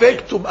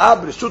 Safek Tum'ah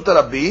B'Reshut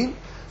Rabim,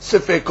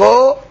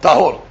 Safeko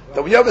Tahor.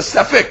 That when you have a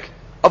Safek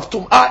of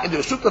Tum'ah in the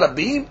Reshut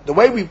Rabim, the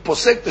way we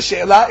posek the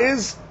She'elah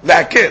is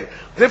V'akir.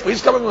 Therefore,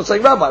 he's coming and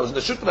saying, Rabbi, I was in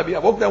the Reshut Rabim, I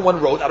walked down one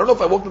road, I don't know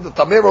if I walked on the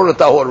Tameh road or the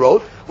Tahor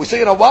road. We say,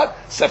 you know what?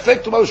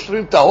 Safek Tum'ah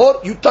B'Reshut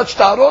Tahor, you touched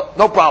Tahor,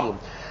 no problem.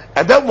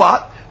 And then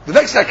what? The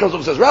next guy comes up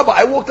and says, Rabbi,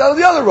 I walked down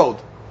the other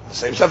road. The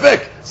same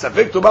Safek.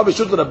 Safek Tum'ah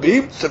B'Reshut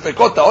Rabim,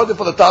 Safekot Tahor,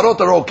 for the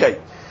Tahorot are okay.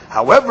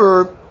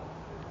 However,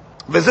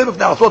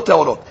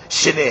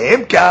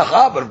 Shenehem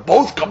Kacha, but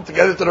both come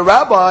together to the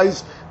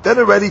rabbis, then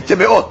already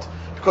Timeot.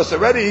 Because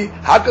already,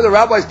 how can the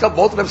rabbis tell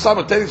both of them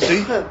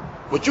simultaneously?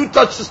 When you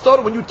touch the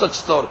stone, when you touch the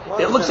stone.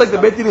 It looks like the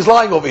Beit Din is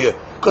lying over here.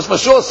 Because for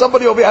sure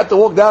somebody over here had to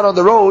walk down on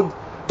the road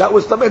that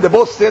was Tameh. They're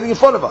both standing in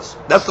front of us.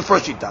 That's the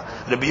first shita.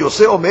 Rabbi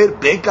Yosef Omer,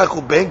 Benkach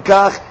u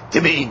Benkach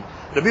Timein.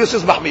 Rabbi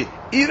Yosef says, Mahmid,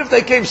 even if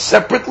they came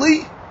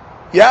separately,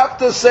 you have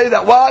to say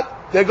that what?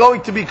 They're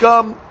going to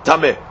become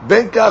Tameh.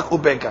 Benkach u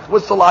Benkach.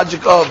 What's the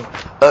logic of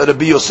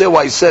Rabbi Yosef,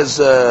 why he says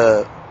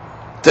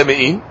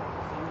Timein?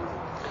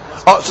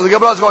 Oh, so the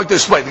Gemara is going to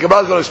explain. The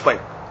Gemara is going to explain.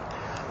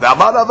 The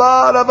Amar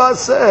Rava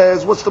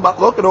says, what's the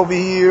machloket over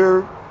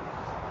here?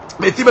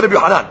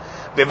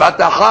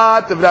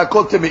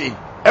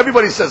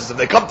 Everybody says this. If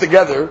they come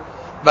together,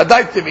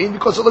 Vadai Timin,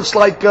 because it looks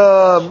like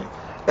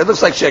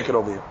shaking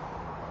over here.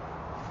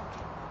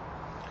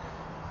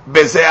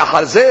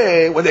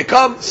 When they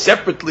come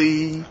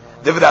separately,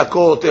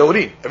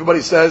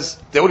 everybody says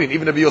Teorin,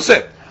 even Rabbi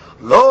Yosef.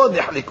 Lo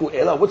nehliku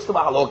ela. What's the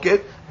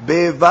machloket?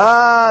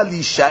 Beva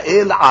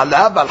lishael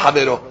alav al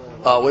havero.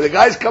 When the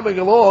guy's coming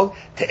along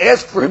to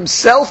ask for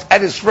himself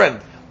and his friend.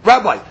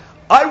 Rabbi,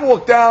 I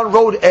walked down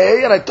road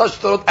A and I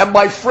touched Tarot, and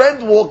my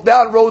friend walked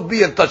down road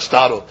B and touched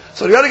Tarot.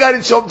 So the other guy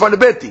didn't show up in front of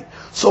Beti.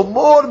 So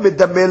more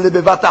midamel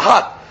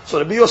bevatahat. So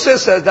Rabbi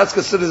Yosef says that's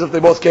considered as if they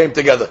both came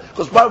together.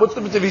 Because what's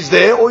the difference if he's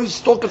there or he's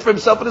talking for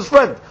himself and his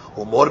friend?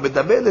 And the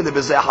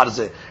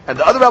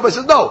other rabbi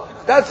says, no,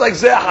 that's like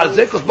Zeh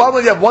Harzeh, because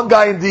normally you have one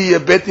guy in the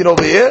Betin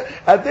over here,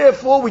 and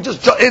therefore we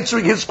just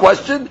answering his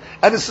question,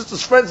 and since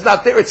his friend's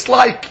not there, it's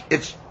like,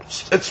 it's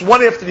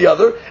one after the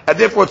other, and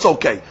therefore it's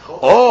okay.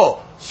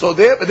 Oh, so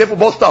therefore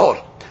both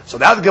tahor. So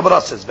now the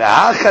Gemara says,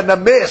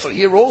 so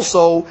here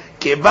also,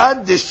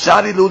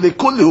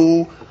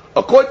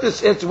 according to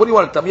this answer, what do you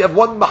want to tell me? You have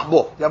one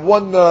mahbo, you have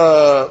one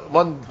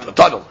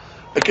tunnel.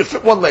 It can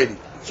fit one lady.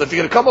 So if you're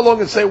going to come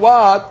along and say,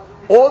 what?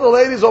 All the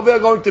ladies over there are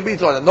going to be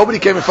together. Nobody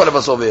came in front of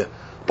us over here.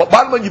 But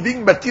when you're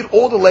being matir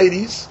all the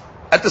ladies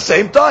at the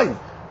same time.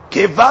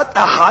 Kevat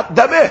achat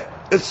dameh.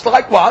 It's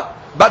like what?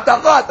 Bat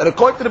achat. And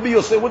according to the Rabbi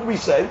Yosef, what do we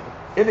say?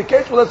 In the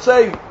case where let's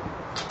say,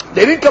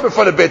 they didn't come in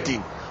front of Beit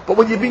Din. But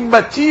when you're being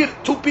matir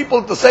two people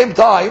at the same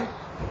time,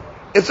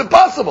 it's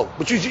impossible.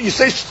 But you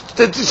say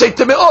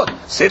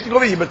temeot. Same thing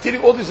over here. You're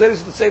matiring all these ladies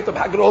at the same time.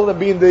 How can all of them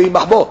be in the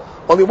mahbo?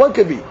 Only one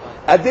can be.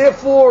 And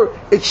therefore,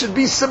 it should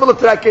be similar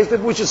to that case.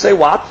 Then we should say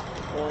what?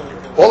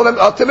 All of them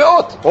are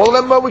temeot. All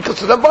of them we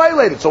consider them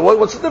violated. So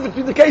what's the difference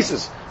between the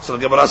cases? So the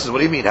Gemara says, what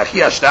do you mean?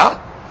 Haki ashta?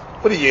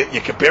 What are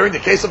you're comparing the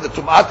case of the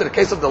tum'ah to the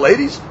case of the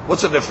ladies?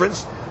 What's the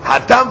difference?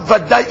 Hadam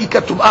vadai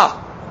ika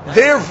tum'ah.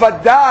 Their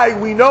vadai,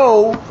 we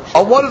know,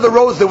 on one of the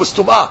roads there was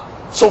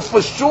tum'ah. So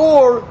for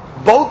sure,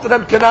 both of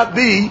them cannot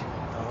be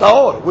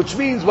tahor. Which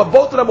means when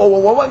both of them, or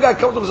when one guy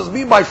comes up and says,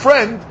 me and my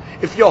friend,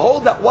 if you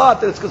hold that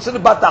what, that it's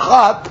considered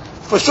batachat,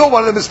 For sure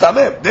one of them is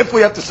tameh. Therefore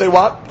you have to say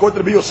what? According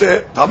to the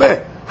Yosef,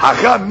 tameh.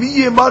 Hacha mi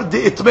yemar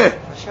de itmeh.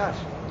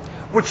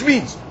 Which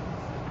means,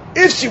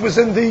 if she was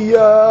in the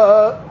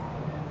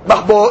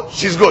mahbo,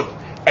 she's good.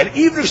 And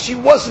even if she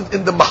wasn't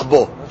in the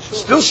mahbo,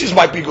 still she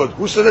might be good.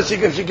 Who said that she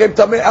came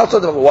tameh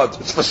outside of what?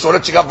 It's for sure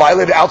that she got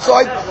violated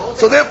outside.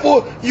 So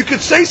therefore, you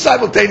could say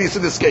simultaneous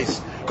in this case.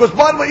 Because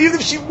by the way, even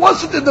if she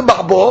wasn't in the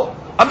mahbo,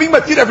 I'm being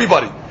matir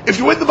everybody. If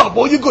you're in the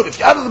mahbo, you're good. If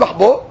you're out of the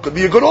mahbo, could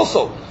be you're good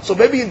also. So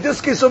maybe in this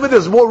case over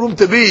there's more room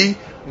to be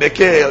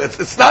mekel.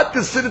 It's not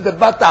considered the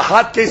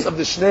hot case of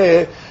the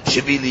shnei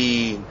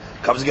shibilin.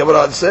 Comes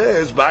Gemara and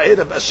says, Ba'ir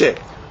Bashe.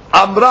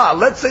 Amra,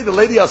 let's say the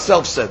lady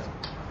herself said,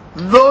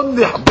 Lo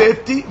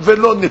nihbeti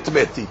velo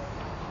nitmeti.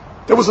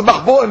 There was a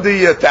mahbo in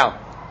the town,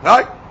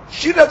 right?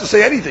 She didn't have to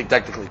say anything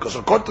technically, because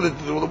according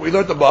to what we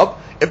learned above,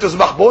 if there's a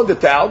mahbo in the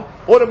town,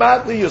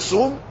 automatically you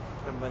assume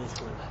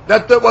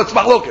that what's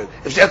mahloket,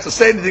 if she has to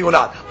say anything or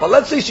not. But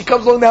let's say she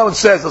comes along now and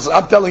says, listen,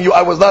 I'm telling you,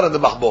 I was not in the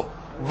mahbo,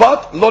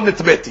 but lo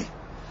nitmeti.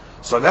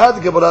 So now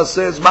the Gemara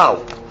says,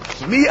 Mao,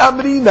 mi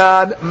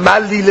amrinan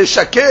mali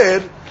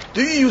leshaker.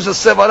 Do you use a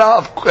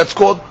sevara that's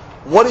called,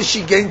 what is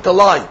she going to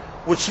lie?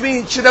 Which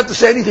means she didn't have to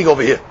say anything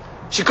over here.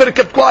 She could have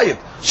kept quiet.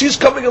 She's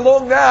coming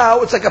along now,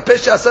 it's like a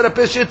pesha asar, a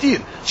pesha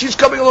yatir. She's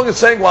coming along and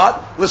saying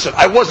what? Listen,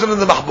 I wasn't in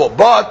the mahbo,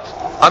 but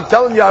I'm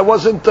telling you I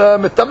wasn't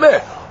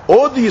mitameh.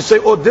 Or do you say,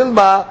 O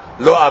dilma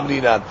lo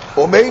amrinan?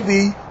 Or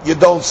maybe you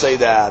don't say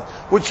that.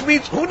 Which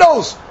means, who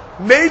knows?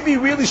 Maybe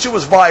really she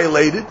was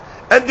violated,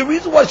 and the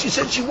reason why she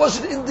said she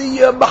wasn't in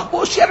the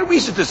mahbo, she had a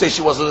reason to say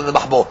she wasn't in the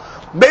mahbo.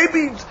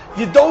 Maybe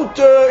you don't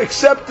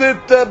accept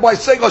it by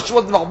saying, oh, she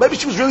wasn't in the mahbo. Maybe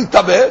she was really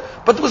tabeh,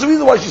 but there was a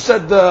reason why she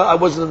said, I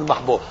wasn't in the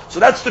mahbo. So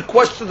that's the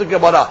question of the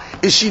Gemara.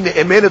 Is she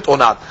ne'emenet or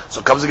not?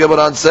 So comes the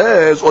Gemara and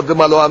says, O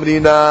dima lo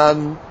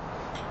amrinan.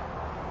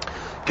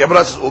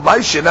 Gemara says,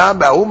 Umay shena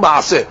ma'hu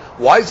ma'aseh.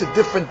 Why is it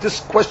different, this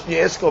question you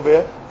ask over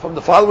here, from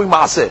the following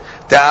ma'aseh?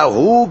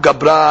 Ta'hu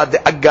gabra de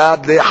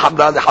agad le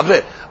hamra le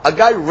hamre. A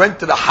guy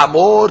rented a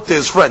hamor to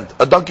his friend,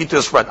 a donkey to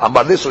his friend.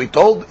 So he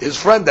told his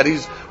friend that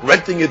he's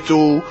renting it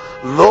to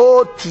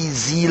Lo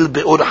tizil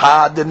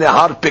be'urha de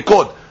nehar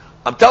pekod.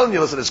 I'm telling you,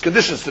 listen, there's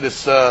conditions to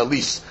this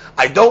lease.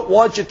 I don't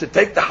want you to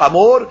take the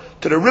hamor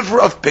to the river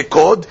of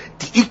Pekod,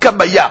 Ti'ika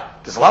Maya.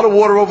 There's a lot of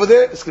water over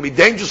there. It's going to be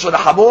dangerous for the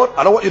hamor.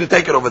 I don't want you to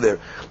take it over there.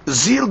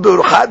 Zil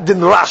be'urha de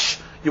nerash.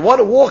 You want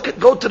to walk it,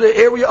 go to the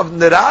area of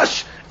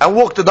Nerash and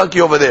walk the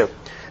donkey over there.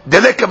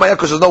 Deleka Maya,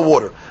 because there's no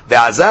water.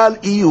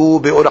 Ve'azal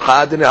ihu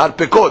be'urha de nehar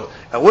Pekod.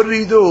 And what did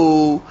he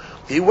do?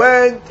 He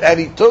went and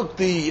he took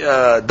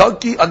the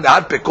donkey on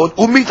Nehar Pekod,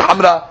 Umit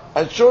Hamra,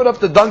 and sure enough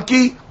the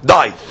donkey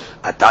died.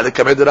 So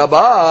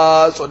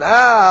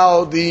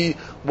now the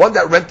one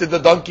that rented the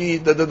donkey,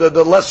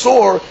 the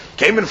lessor,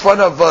 came in front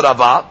of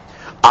Rava.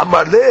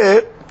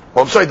 The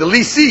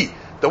lisi,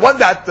 the one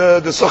that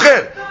the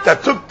socher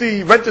that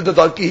rented the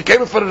donkey, he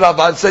came in front of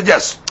Rava and said,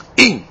 yes,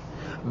 I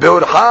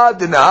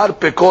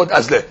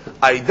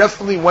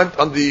definitely went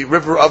on the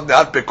river of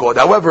Nehar Pekod.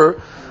 However,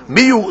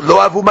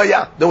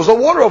 there was no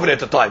water over there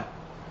at the time,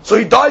 so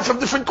he died from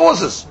different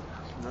causes.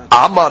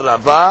 Amar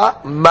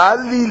Rava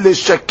mali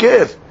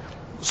leshaker.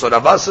 So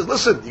Rava says,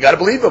 listen, you got to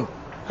believe him.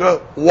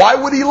 Why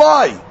would he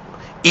lie?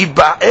 He could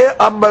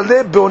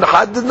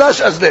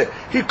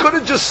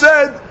have just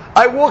said,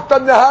 I walked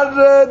on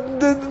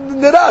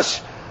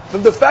Nerash.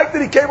 From the fact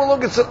that he came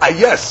along and said,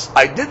 yes,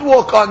 I did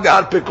walk on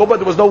Nehar Pekod, but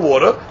there was no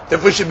water,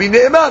 therefore it should be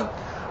Ne'eman.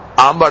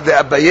 Amar de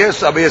Abaye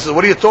says,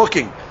 what are you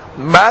talking?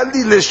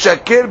 Mali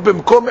leshaker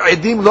bimkom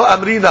edim lo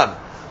amrinan.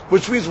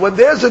 Which means when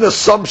there's an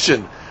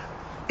assumption,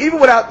 even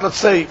without, let's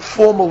say,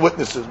 formal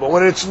witnesses, but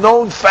when it's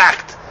known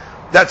fact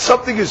that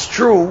something is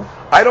true,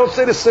 I don't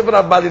say the Sivan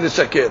of Mali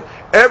Neshakir.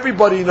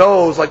 Everybody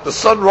knows, like the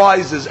sun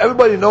rises,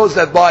 everybody knows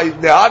that by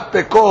Nehar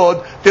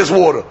Pekod, there's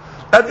water.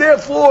 And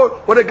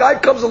therefore, when a guy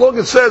comes along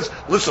and says,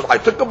 listen, I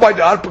took him by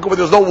Nehar Pekod, but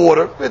there's no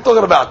water, what are you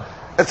talking about?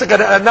 It's like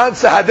a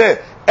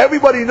non-sahadeh.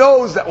 Everybody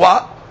knows that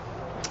what?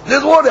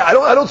 There's water. I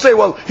don't say,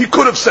 well, he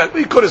could have said.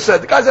 The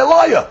guy's a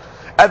liar.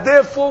 And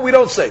therefore, we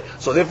don't say.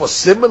 So therefore,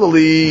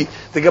 similarly,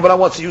 the Gemara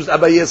wants to use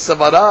Abaye's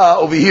Savara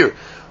over here.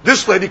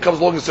 This lady comes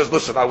along and says,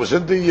 listen, I was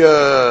not in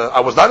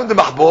the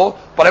mahbo,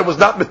 but I was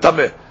not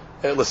mitameh.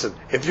 Hey, listen,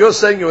 if you're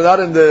saying you were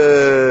not in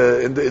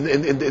the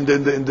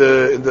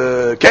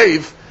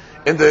cave,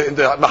 in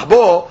the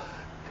mahbo,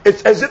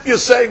 it's as if you're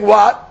saying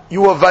what?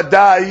 You were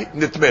vadai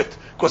nitmet.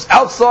 Because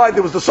outside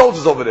there was the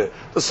soldiers over there.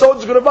 The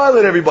soldiers are going to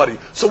violate everybody.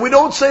 So we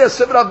don't say a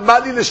seven of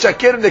mali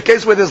l'shakir in the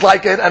case where there's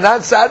like an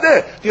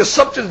anan-sadeh. The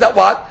assumption is that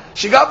what?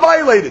 She got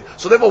violated.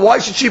 So therefore, why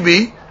should she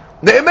be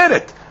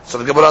ne'emenet? So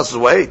the Gemara says,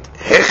 wait,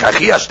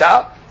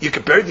 you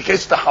comparing the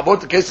case of the Hamor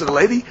to the case of the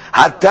lady?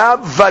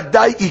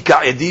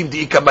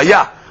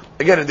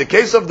 Again, in the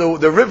case of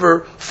the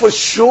river, for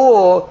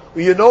sure,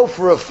 you know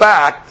for a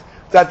fact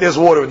that there's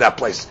water in that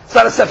place. It's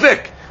not a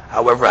safek.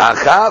 However,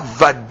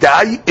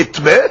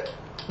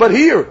 but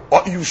here,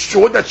 are you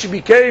sure that she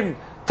became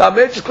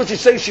tameh just because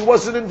she's saying she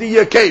wasn't in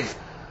the cave?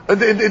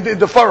 in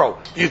the furrow.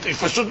 You think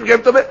for sure became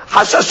tameh?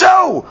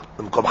 Hashashahu.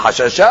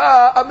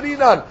 Hashasha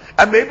amrinan.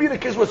 And maybe in a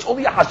case where it's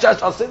only a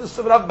hashash, I'll say the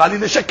Sivrav Mali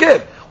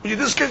Leshakir. Which in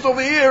this case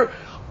over here,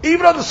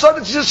 even on the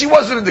Sunday, she says she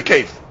wasn't in the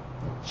cave.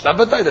 It's not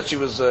that she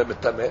was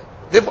mitameh.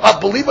 I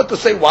believe her to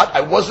say what?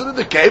 I wasn't in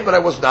the cave, but I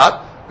was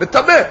not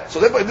mitameh. So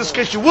therefore, in this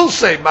case, you will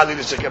say Mali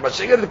Leshakir. But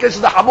in the case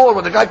of the Hamor,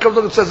 when the guy comes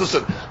up and says,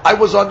 listen, I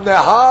was on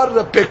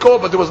Nehar Peko,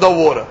 but there was no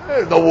water.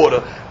 There's no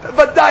water.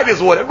 But that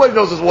is water. Everybody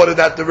knows there's water in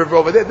that river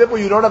over there. Therefore,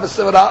 you don't have a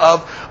similar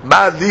of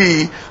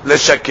Mali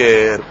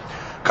Leshakir.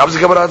 Comes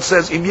the Gemara and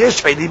says, Im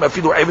yesh eidim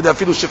afilu eved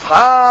afilu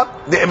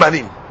shifha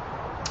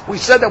ne'emanim. We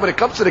said that when it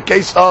comes to the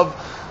case of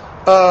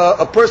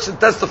a person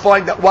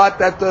testifying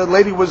that the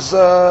lady was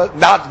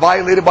not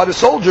violated by the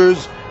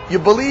soldiers, you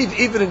believe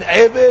even an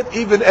eved,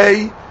 even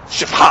a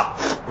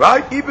shifha,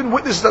 right? Even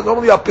witnesses that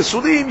normally are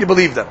pesulim, you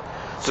believe them.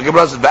 So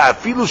Gemara says,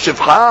 "Va'afilu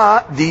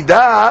shifha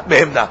dida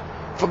mehemna."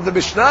 From the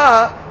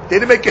Mishnah, they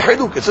didn't make a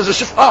hiluk. It says a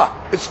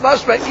shifha. It's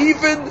mashma.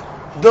 Even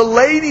the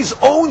lady's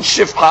own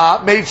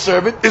shifha, maid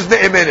servant, is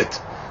ne'emenet.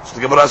 So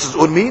the Gemara says,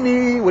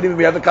 "Urmini." What do you mean?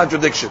 We have a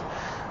contradiction.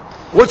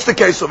 What's the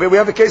case over here? We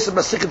have a case of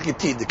Masichet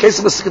Gittin. The case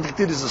of Masichet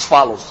Gittin is as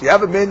follows. You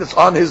have a man that's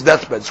on his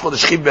deathbed. It's called a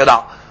Shechim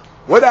Berah.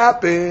 What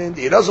happened?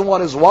 He doesn't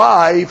want his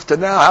wife to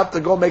now have to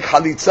go make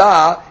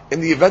Halitza in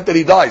the event that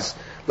he dies.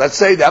 Let's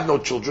say they have no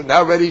children.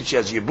 Now ready, she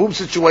has a Yibum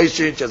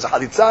situation, she has a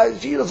Halitza.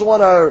 He doesn't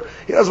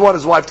want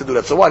his wife to do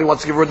that. So what? He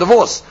wants to give her a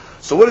divorce.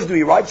 So what does he do?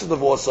 He writes the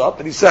divorce up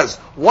and he says,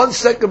 1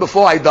 second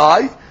before I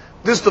die,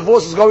 this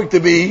divorce is going to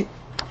be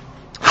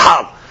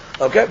hal.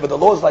 Okay? But the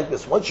law is like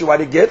this. Once you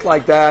write a get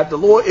like that, the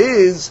law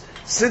is,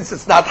 since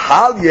it's not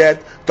hal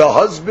yet, the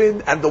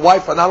husband and the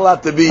wife are not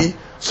allowed to be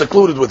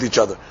secluded with each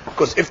other.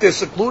 Because if they're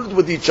secluded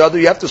with each other,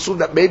 you have to assume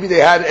that maybe they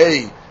had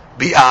a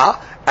bi'ah,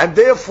 and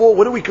therefore,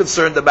 what are we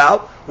concerned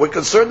about? We're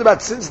concerned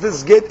about, since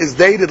this get is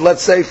dated,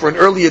 let's say, for an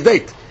earlier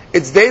date.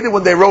 It's dated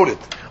when they wrote it.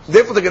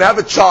 Therefore, they're going to have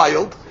a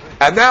child,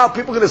 and now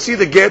people are going to see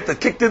the get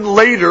that kicked in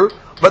later,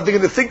 but they're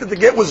going to think that the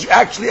get was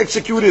actually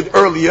executed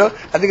earlier,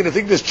 and they're going to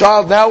think this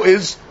child now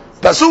is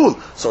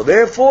pasul. So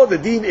therefore, the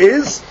deen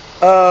is,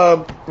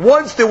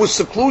 once there was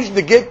seclusion,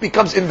 the get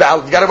becomes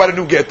invalid. You got to write a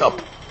new get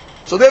up.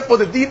 So therefore,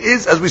 the deen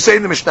is, as we say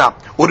in the Mishnah,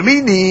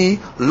 Urmini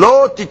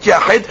lo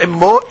tityahed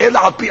emmo el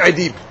al pi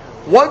adib.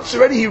 Once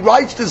already he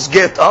writes this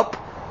get up,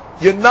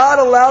 you're not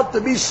allowed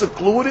to be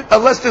secluded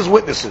unless there's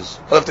witnesses.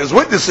 But if there's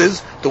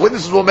witnesses, the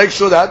witnesses will make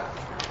sure that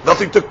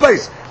nothing took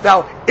place.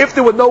 Now, if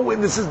there were no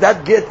witnesses,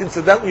 that get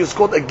incidentally is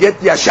called a get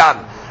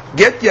yashan.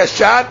 Get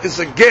yashan is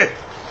a get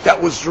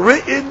that was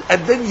written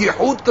and then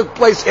yihud took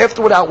place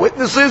after without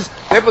witnesses.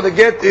 Therefore, the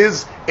get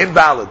is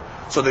invalid.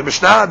 So the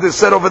Mishnah they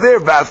said over there,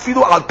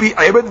 "Va'afilu al pi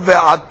ebed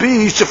ve'al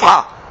pi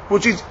shifha,"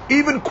 which is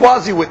even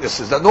quasi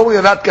witnesses that normally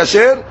are not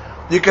kasher.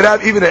 You can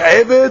have even an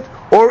ebed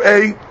or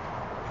a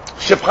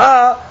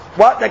shifha,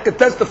 what that can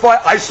testify.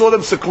 I saw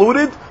them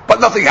secluded,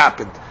 but nothing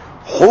happened.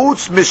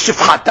 Chutz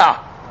mishifhata.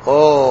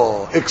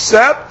 Oh,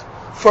 except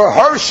for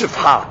her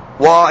shifha.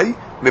 Why?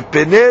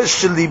 Mipnei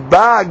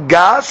sheliba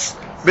gas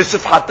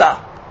mishifhata.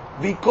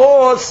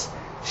 Because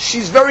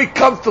she's very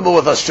comfortable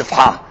with her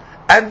shifha.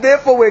 And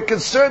therefore we're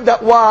concerned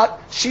that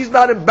what? She's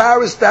not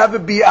embarrassed to have a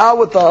bi'ah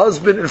with her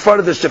husband in front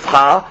of the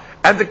shifha.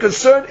 And the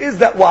concern is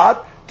that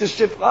what? The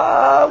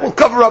shifha will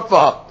cover up for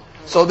her.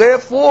 So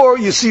therefore,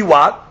 you see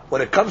what?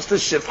 When it comes to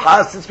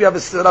shifha, since we have a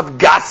set of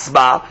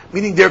gasba,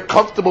 meaning they're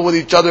comfortable with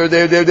each other,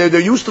 they're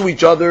used to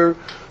each other.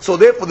 So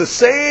therefore, the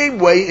same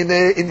way in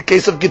the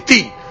case of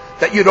Giti,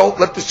 that you don't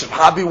let the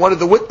shifha be one of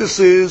the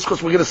witnesses,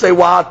 because we're going to say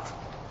what?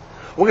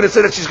 We're going to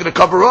say that she's going to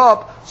cover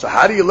up. So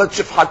how do you let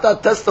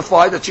shifhata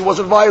testify that she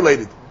wasn't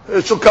violated?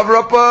 She'll cover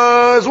up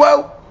as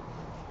well.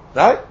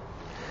 Right?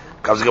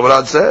 Comes the Gemara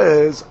and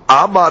says,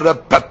 Amar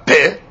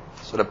Pape.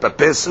 So the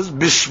Pape says,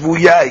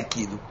 Bishvuya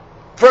ikidu.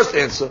 First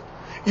answer,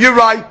 you're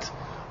right.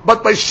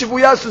 But by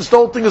Shivuya, since the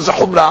whole thing is a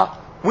Humrah,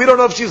 we don't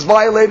know if she's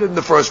violated in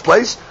the first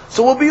place.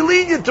 So we'll be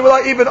lenient to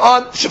rely even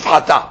on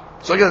shifhata.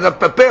 So again, the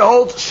Pape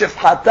holds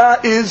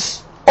shifhata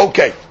is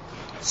okay.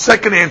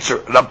 Second answer,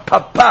 the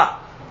Papa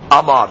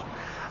Amar.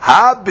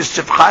 Ha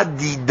b'shifcha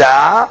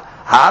dida,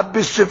 ha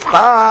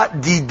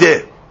b'shifcha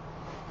dide.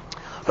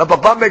 The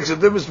Papa makes a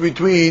difference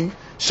between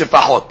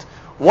shifahot.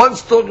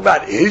 One's talking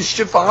about his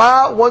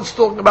shifha, one's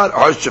talking about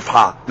her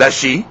shifha.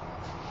 Lashi.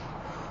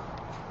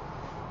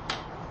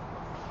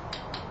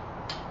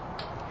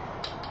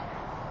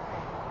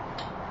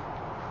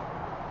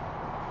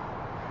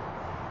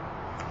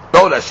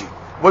 No, Lashi.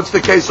 What's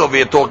the case over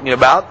here talking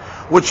about?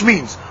 Which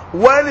means,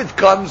 when it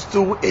comes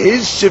to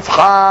his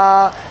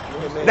shifcha,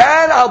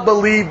 then I'll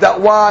believe that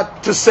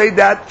what? To say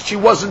that she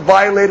wasn't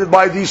violated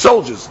by these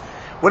soldiers.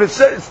 When it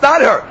says, it's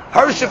not her.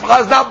 Her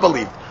shifcha is not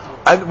believed.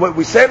 And when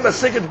we say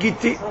Masechet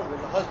Giti,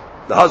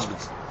 the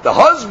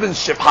husband's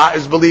shifcha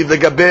is believed the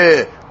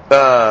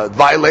Gabeh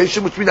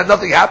violation, which means that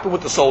nothing happened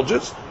with the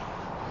soldiers.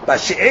 But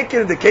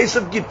she'ekin, in the case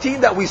of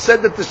Gitin, that we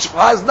said that the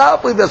shifcha is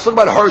not believed, that's talking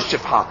about her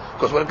shifcha.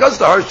 Because when it comes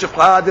to her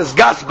shifcha, there's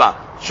gasba,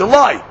 she'll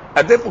lie.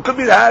 And therefore could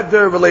be they had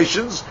their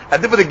relations,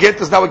 and therefore the get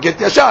is now a get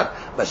yashan.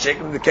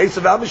 In the case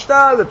of our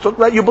Mishnah, they're talking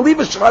about, you believe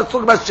a Shifhat, it's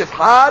talking about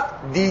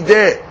Shifhat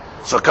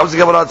Dideh. So it comes to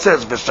Gemara and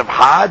says,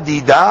 V'Shifhat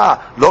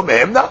Didah lo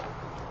mehemna?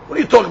 What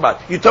are you talking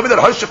about? You tell me that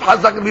her Shifhat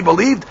is not going to be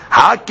believed?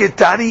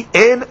 Ha-ketani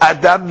en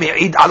adam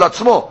mi'id al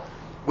atzmo.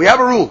 We have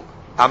a rule.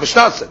 Our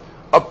Mishnah said,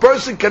 a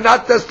person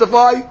cannot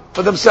testify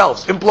for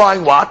themselves,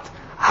 implying what?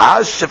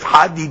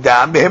 Ha-Shifhat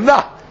Didah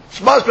mehemna.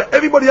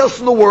 Everybody else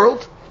in the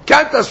world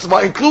can't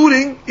testify,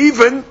 including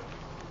even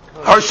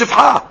her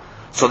Shifha.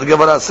 So the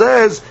Gemara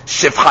says,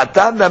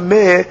 Shifchata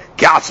nameh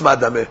ke'atzma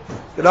dameh.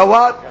 You know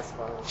what?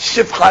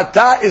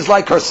 Shifchata is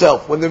like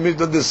herself. When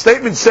the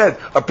statement said,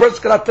 a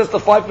person cannot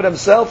testify for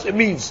themselves, it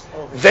means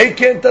they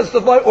can't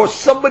testify, or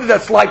somebody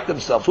that's like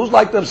themselves. Who's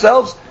like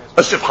themselves?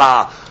 A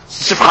Shifha.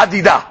 Shifha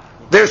Dida.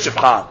 They're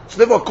Shifha. So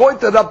therefore, according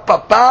to the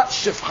Papa,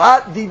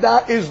 Shifha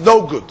Dida is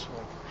no good.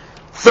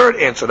 Third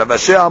answer,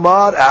 Rashi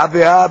Amar,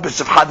 Avia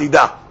b'Shifha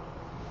Dida.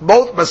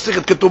 Both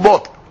Masichet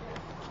Ketubot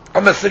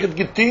and Masichet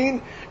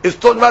Gittin is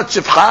talking about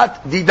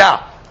Shifhat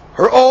Dida,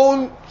 her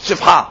own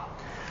Shifha.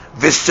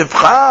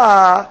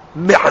 V'Shifha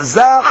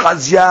Mehza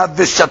Chazya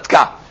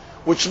V'Shatka,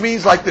 which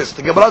means like this.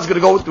 The Gemara is going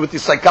to go with the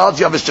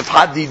psychology of a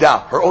Shifhat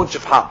Dida, her own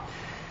Shifha.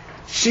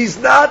 She's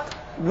not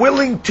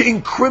willing to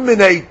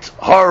incriminate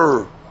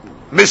her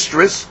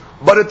mistress,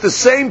 but at the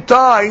same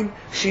time,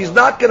 she's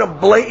not going to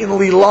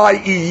blatantly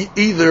lie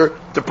either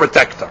to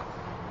protect her.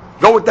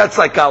 Go with that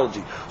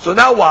psychology. So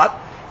now what?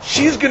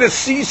 She's going to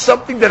see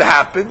something that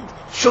happened,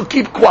 she'll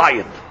keep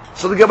quiet.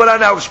 So the Gemara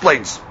now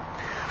explains.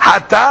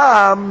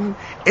 Hatam,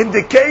 in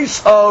the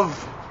case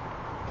of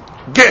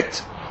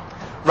Git,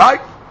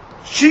 right?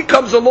 She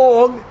comes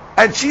along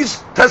and she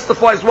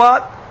testifies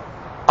what?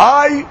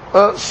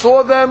 I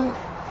saw them,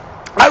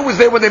 I was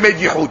there when they made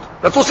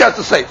Yehud. That's all she has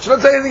to say. She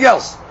doesn't say anything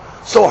else.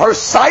 So her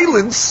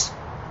silence,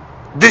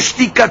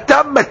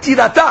 dishtikata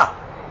matirata.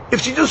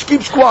 If she just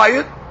keeps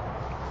quiet,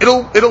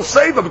 it'll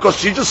save her, because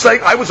she's just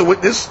saying, I was a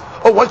witness.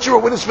 Oh, once you're a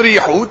witness for the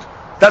Yehud,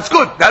 that's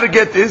good. Now the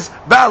get is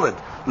valid.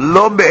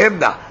 Lo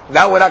mehemna.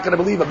 Now we're not going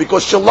to believe her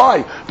because she'll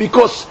lie.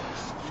 Because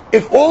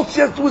if all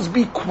she has to do is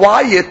be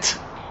quiet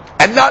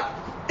and not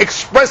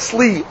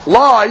expressly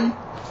lie,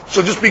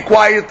 she'll just be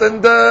quiet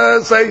and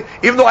say,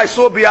 even though I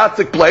saw a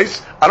beatic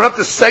place, I don't have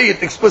to say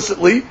it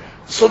explicitly.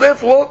 So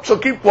therefore, she'll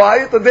keep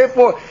quiet, and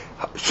therefore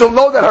she'll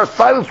know that her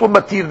silence will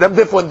matir them.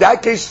 Therefore, in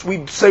that case,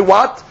 we say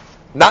what?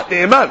 Not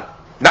ne'eman.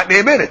 Not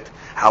ne'emenet.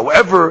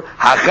 However,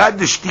 hachad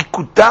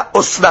shtikuta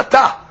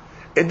osnata.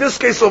 In this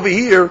case over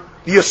here,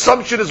 the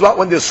assumption is what?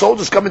 When the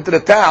soldiers come into the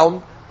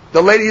town,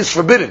 the lady is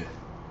forbidden.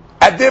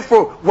 And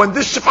therefore, when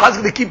this shifha is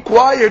going to keep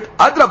quiet,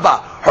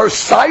 adraba, her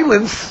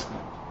silence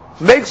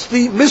makes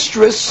the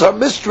mistress, her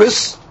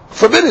mistress,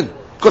 forbidden.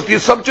 Because the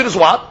assumption is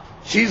what?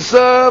 She's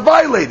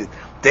violated.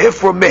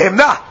 Therefore,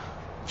 mehemna,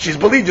 she's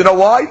believed. You know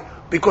why?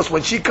 Because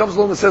when she comes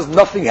along and says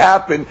nothing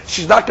happened,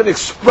 she's not going to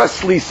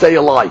expressly say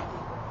a lie.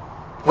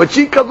 When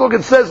she comes along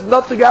and says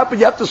nothing happened,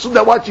 you have to assume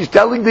that what she's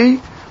telling the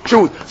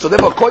truth. So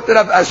therefore, according to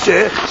Rav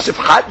Asher,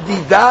 Shifhat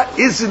Dida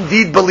is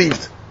indeed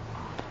believed.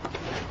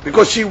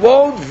 Because she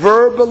won't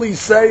verbally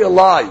say a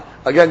lie.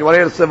 Again, you want to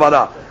hear the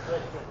Sevara.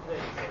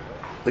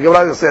 The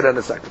Gemara will say that in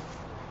a second.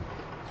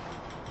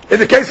 In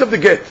the case of the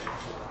get,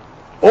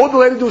 all the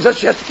lady does is that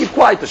she has to keep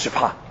quiet, the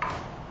Shifha.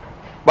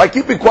 By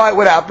keeping quiet,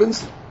 what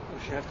happens?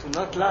 She has to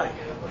not lie.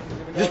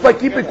 Just by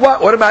keeping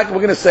quiet, automatically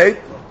we're going to say,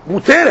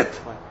 muteret.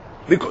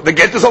 Because the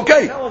get is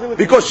okay.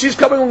 Because she's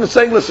coming along and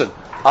saying, listen,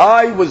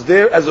 I was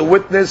there as a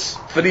witness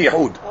for the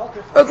Yehud.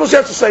 That's what she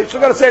has to say. She's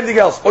not going to say anything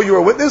else. Oh, you're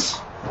a witness?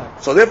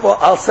 So therefore,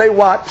 I'll say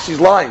what? She's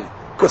lying.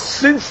 Because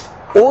since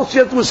all she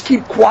has to do is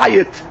keep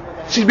quiet,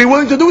 she'd be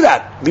willing to do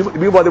that.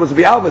 Meanwhile, there was a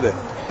Bialva there.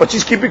 But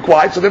she's keeping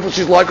quiet, so therefore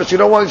she's lying because she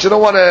don't want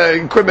to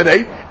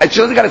incriminate, and she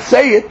doesn't got to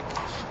say it.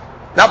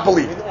 Not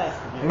believe it.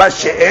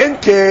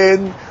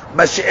 Mashe'enken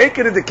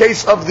in the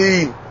case of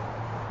the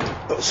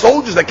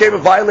soldiers that came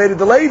and violated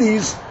the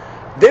ladies,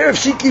 there if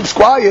she keeps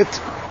quiet,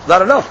 it's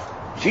not enough.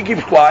 She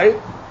keeps quiet,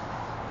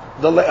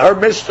 her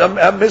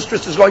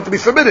mistress is going to be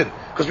forbidden,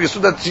 because we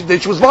assume that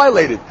she was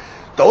violated.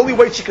 The only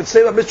way she can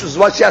save her mistress is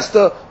why she has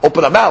to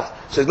open her mouth.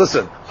 She says,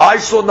 listen, I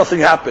saw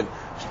nothing happen.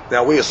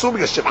 Now we're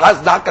assuming a shifha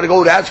is not going to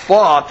go that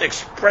far to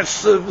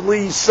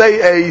expressively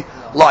say a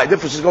lie.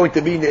 Therefore she's going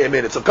to be in a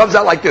minute. So it comes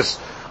out like this.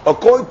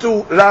 According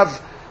to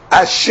Rav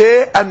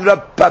Asher and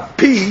Rav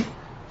Papi,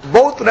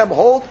 both of them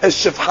hold a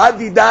shifha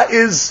dida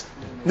is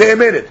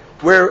ne'emenet,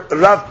 where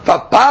Rav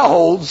Papa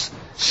holds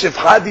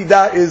shifha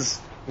dida is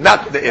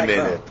not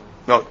ne'emenet.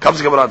 No, it comes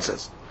to Gemara and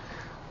says,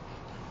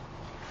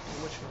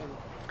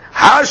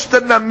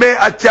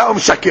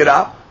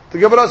 the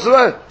Gemara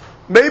says,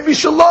 maybe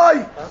she'll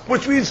lie,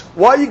 which means,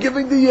 why are you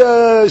giving the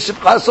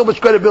shifha so much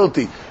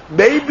credibility?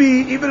 Maybe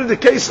even in the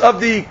case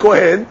of the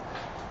Kohen,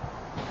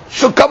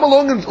 she'll come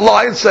along and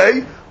lie and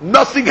say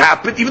nothing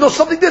happened, even though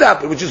something did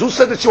happen, which is who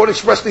said that she won't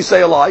expressly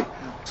say a lie?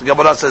 So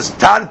Gemara says,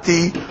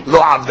 Tanti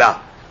lo avda.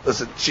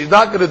 Listen, she's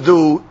not going to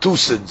do two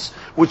sins,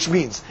 which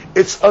means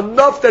it's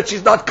enough that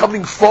she's not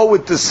coming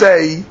forward to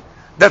say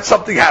that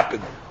something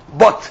happened,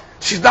 but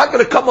she's not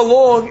going to come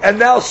along and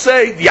now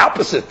say the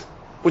opposite.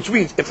 Which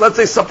means, if let's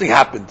say something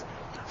happened,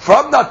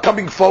 from not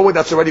coming forward,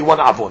 that's already one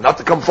avon. Not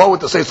to come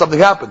forward to say something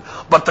happened.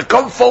 But to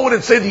come forward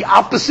and say the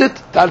opposite,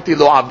 talti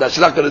lo avda. She's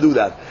not going to do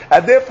that.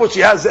 And therefore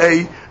she has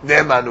a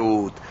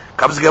ne'emanut.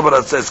 Comes the Gemara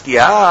and says, Ki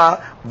ha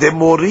de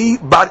Mori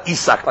bar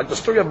Isak. Like the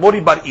story of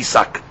Mori bar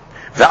Isak.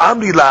 The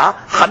Amri la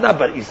Hana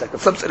bar Isak.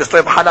 Some say the story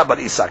of Hana bar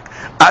Isak.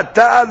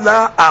 Ata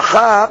la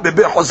acha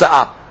bebe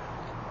Hoza'ah.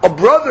 A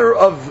brother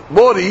of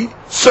Mori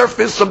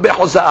surfaced from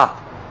Behoza'ah.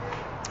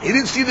 He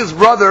didn't see this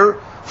brother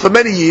for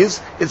many years.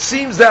 It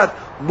seems that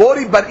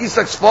Mori bar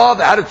Isak's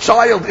father had a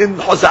child in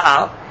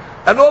Hoza'ah,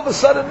 and all of a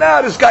sudden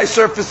now this guy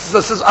surfaces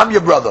and says, I'm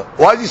your brother.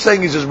 Why is he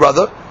saying he's his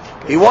brother?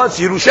 He wants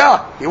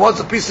Yerusha. He wants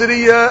a piece of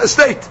the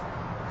estate.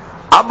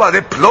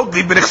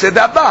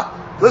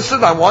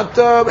 Listen, I want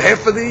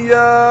half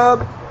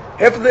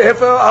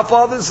of our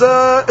father's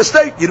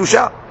estate,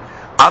 Yerusha.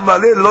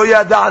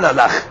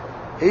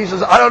 He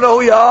says, I don't know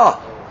who you are.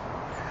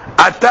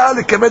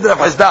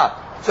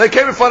 So he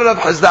came in front of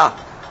Rav Hizda.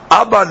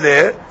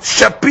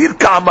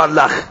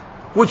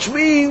 Which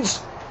means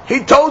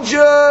he told you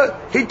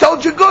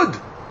good.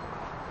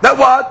 That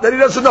what? That he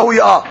doesn't know who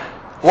you are.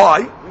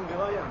 Why?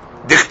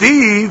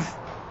 Dichtiv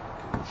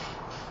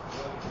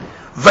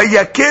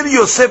Vayakel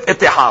Yosef et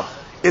Echav.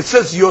 It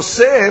says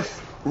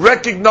Yosef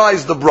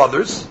recognized the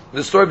brothers.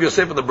 The story of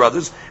Yosef and the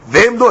brothers.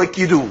 Ve'em lo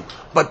hikidu.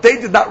 But they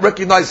did not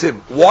recognize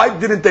him. Why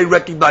didn't they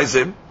recognize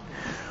him?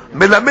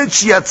 Melamed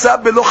sheyatza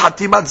belo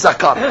hatimat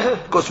zakan.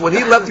 Because when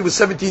he left, he was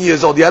 17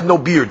 years old. He had no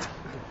beard.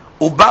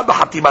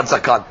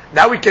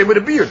 Now he came with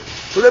a beard.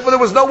 So therefore there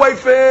was no way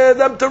for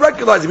them to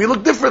recognize him. He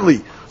looked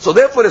differently. So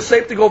therefore it's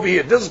safe to go over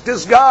here.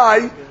 This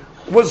guy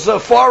was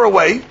far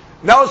away.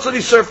 Now all of a sudden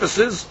he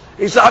surfaces.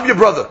 He said, I'm your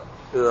brother.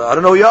 I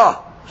don't know who you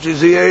are.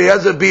 He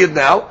has a beard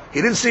now.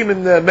 He didn't see him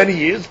in many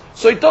years.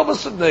 So he told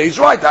us, he's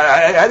right.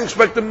 I didn't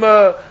expect him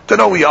to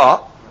know who you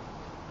are.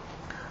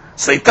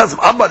 So he tells him,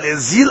 you want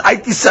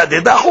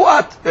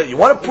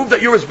to prove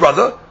that you're his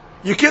brother?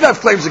 You can't have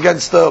claims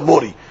against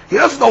Mori. He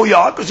doesn't know who you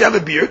are because you have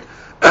a beard.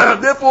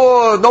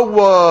 Therefore,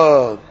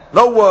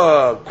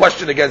 no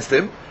question against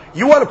him.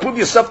 You want to prove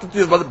yourself to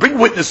his brother? Bring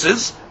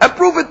witnesses and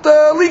prove it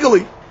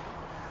legally.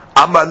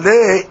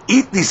 Amale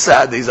itni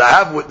sadis. I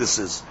have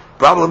witnesses.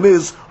 Problem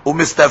is,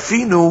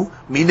 umistafinu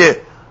mine.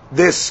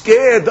 They're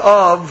scared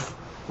of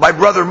my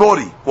brother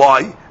Mori.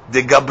 Why?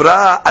 De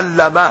gabra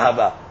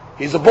allamahaba.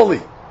 He's a bully,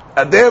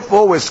 and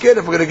therefore we're scared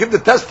if we're going to give the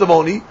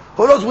testimony.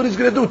 Who knows what he's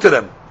going to do to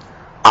them?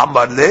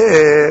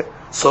 Amale.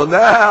 So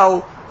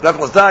now Rav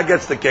Hizda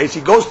gets the case.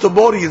 He goes to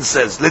Mori and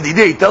says,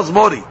 Ledide, he tells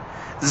Mori,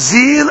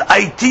 Zil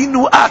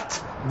aitinu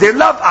at de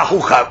lav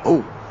ahucha.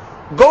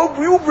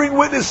 Go, you bring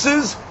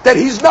witnesses that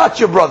he's not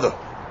your brother.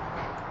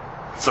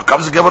 So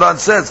comes the Gemara and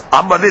says,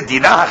 Amale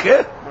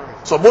dinah.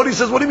 So Mori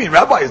says, what do you mean,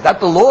 Rabbi? Is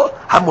that the law?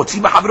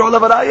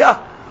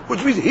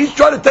 Which means he's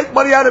trying to take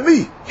money out of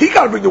me. He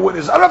got to bring the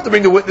witnesses. I don't have to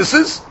bring the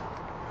witnesses.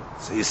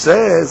 So he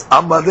says,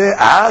 Amale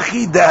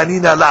achi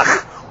de'anina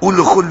lach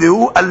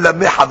uluchuleu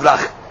allameh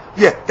havrach.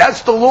 Yeah,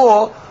 that's the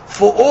law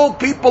for all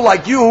people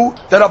like you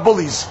that are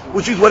bullies.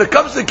 Which is when it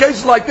comes to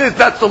cases like this,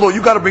 that's the law.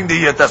 You got to bring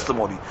the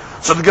testimony.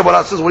 So the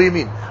Gemara says, what do you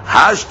mean?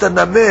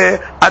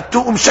 Hashtanameh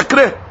atu'um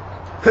shakre.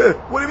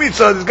 What do you mean,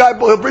 sir? This guy,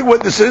 he'll bring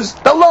witnesses.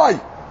 They'll lie.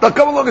 They'll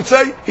come along and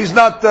say he's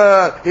not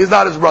his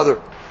brother.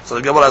 So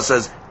the Gemara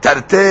says,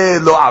 Tarte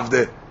lo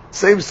avde.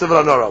 Same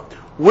Sivranora.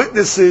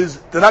 Witnesses,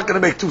 they're not going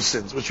to make two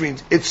sins, which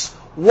means it's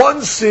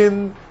one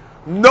sin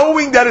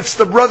knowing that it's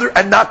the brother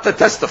and not to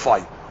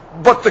testify.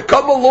 But to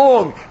come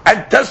along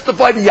and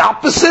testify the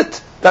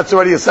opposite, that's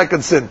already a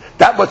second sin.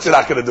 That much you're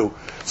not going to do.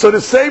 So the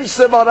same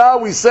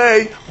Simara we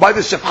say by the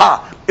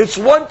Shefha. It's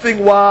one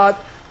thing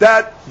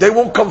that they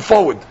won't come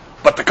forward.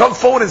 But to come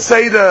forward and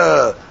say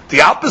the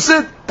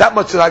opposite, that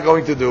much you're not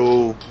going to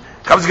do.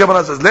 Comes the Gemara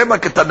and says, Lema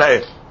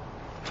ketanae.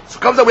 So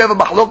comes that we have a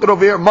mahloket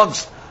over here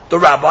amongst the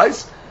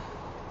rabbis.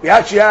 We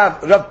actually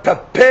have Rav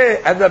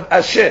Pepeh and Rav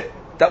Asher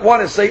that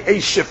want to say a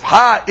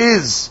Shefha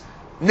is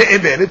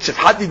ne'emenet,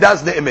 Shefha Dida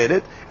is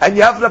ne'emenet, and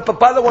you have Rav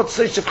Papa that wants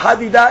to say Shefha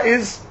Dida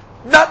is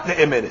not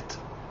ne'emenet.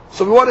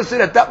 So we want to say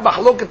that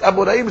mahloket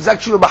Amoraim is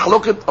actually a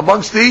mahloket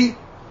amongst the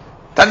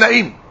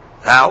Tanaim.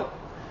 How?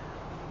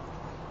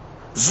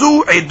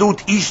 Zu edut,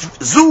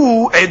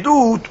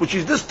 which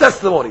is this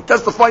testimony,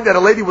 testifying that a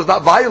lady was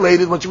not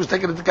violated when she was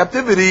taken into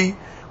captivity.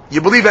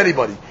 You believe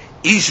anybody.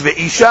 Ish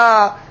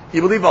ve'isha,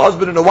 you believe a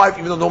husband and a wife,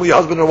 even though normally a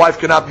husband and a wife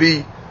cannot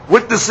be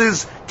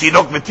witnesses.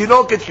 Tinok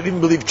ve'tinoket, you can even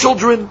believe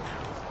children.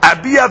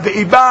 Abiyah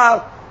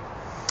ve'iba,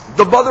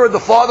 the mother and the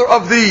father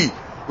of the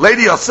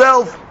lady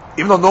herself,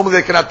 even though normally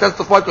they cannot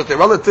testify because they're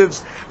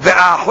relatives.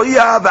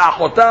 Ve'ahoya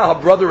ve'achota,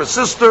 her brother or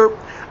sister.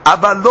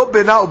 Aban lo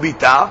bena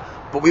ubita,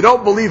 but we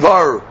don't believe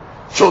her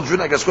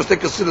children. I guess because they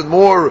considered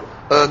more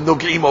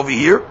nogeim over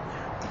here.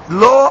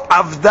 Lo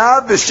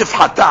avda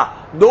v'shifhata.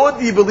 Nor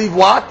do you believe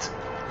what?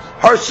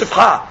 Her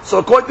shifha. So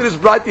according to this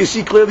bright, you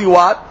see clearly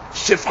what?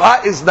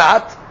 Shifha is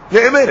not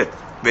ne'emenet.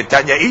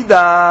 V'tanya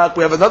idak,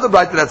 we have another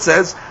bright that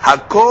says,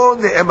 Hakol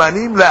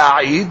ne'emanim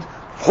la'aid,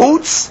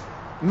 chutz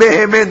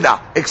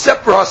mehemena,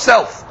 except for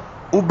herself,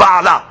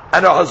 uba'ala,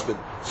 and her husband.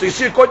 So you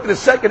see, according to the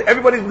second,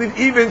 everybody believes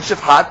even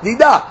Shifhat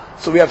Nida.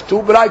 So we have two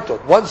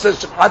Braitot. One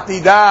says Shifhat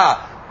Nida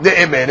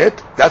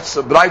Ne'emenet. That's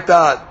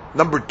Braita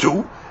number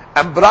 2.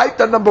 And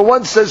Braita number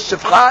 1 says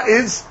Shifha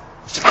is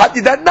Shifhat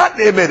Nida not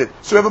Ne'emenet.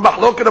 So we have a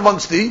mahloket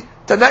amongst the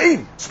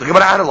Tanaim. So the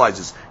Gemara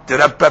analyzes. The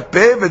Rab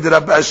Pape and the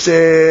Rab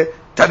Ashe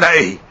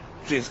Tanai.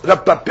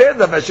 Rab Pape and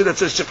the Rab Ashe that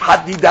says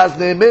Shifhat Nida is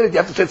Ne'emenet. You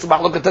have to say it's a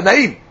mahloket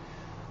Tanaim.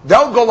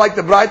 They'll go like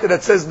the Braita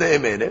that says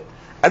Ne'emenet.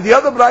 And the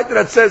other Braita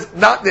that says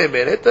not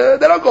Ne'emenet, they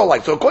don't go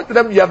like. So according to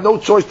them, you have no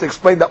choice to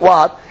explain that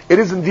what? It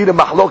is indeed a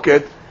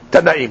mahloket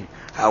Tanaim.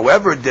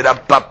 However, did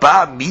Rab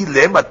Papa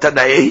milem a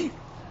Tanai?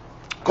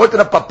 According to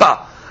Rab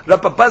Papa,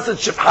 Rab Papa said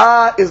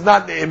Shifha is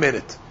not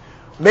Ne'emenet.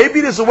 Maybe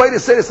there's a way to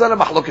say it's not a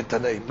mahloket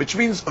Tanaim, which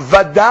means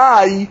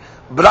Vadai,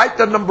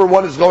 Braita number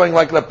 1 is going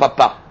like Rab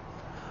Papa.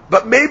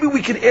 But maybe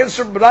we can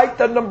answer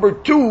Braita number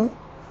 2,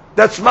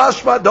 that's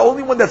mashma, the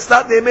only one that's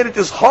not Ne'emenet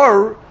is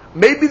her.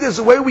 Maybe there's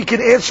a way we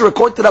can answer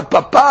according to the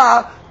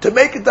Papa to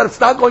make it that it's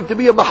not going to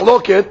be a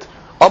mahloket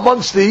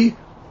amongst the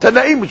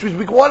Tanaim, which means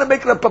we want to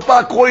make it a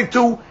Papa according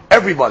to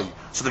everybody.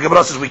 So the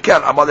Gemara says we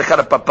can. Amal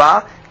Echad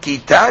Papa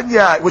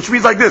Kitanya, which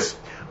means like this.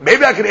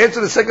 Maybe I can answer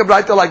the second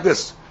Braita like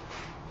this.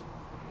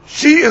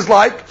 She is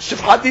like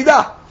Shifhat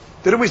Nida.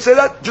 Didn't we say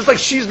that? Just like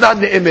she's not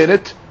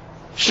Ne'emenet,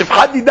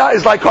 Shifhat Nida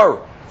is like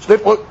her. So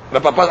therefore,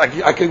 Papa,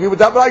 I can agree with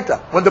that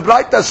Braita. When the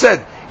Braita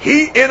said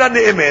he in a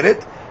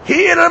Ne'emenet,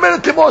 he in a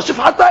Ne'emenet, Timo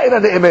Shifhata in a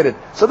Ne'emenet.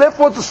 So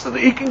therefore,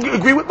 he can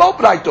agree with both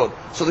Braitot.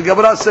 So the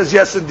Gemara says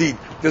yes, indeed.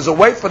 There's a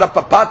way for the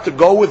Papa to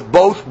go with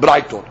both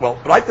Braitot. Well,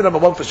 Braita number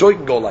 1 for sure he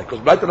can go like,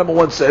 because Braita number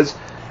 1 says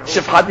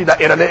Shifhat Nida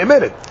in a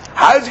Ne'emenet.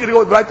 How is he going to go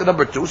with Braita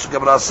number 2? So the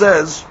Gemara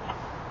says,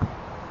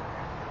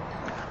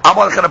 you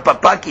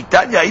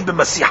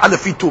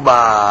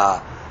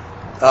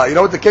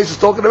know what the case is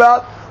talking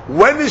about?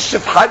 When is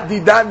Shifhat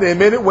Nida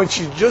Ne'emenet? When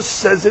she just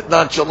says it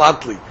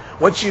nonchalantly.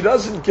 When she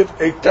doesn't give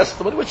a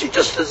testimony, when she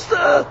just is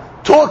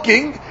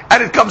talking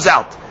and it comes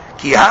out.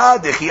 Like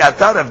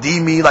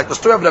the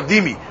story of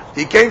Ravdimi.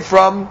 He came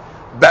from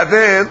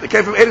Bavel, he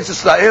came from Eretz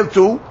Israel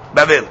to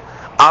Bavel.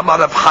 Amar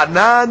Rav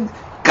Hanan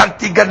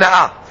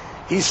Kantigana'a.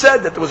 He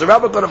said that there was a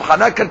rabbi called Rav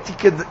Hanan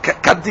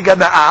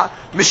Kantigana'a,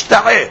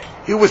 Mishta'eh.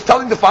 He was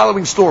telling the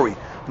following story.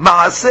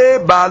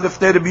 Ma'aseh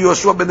ba'alifnei Rabbi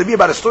Yoshua ben Levi,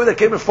 about a story that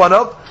came in front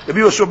of Rabbi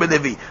Yoshua ben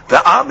Levi.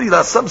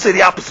 Some say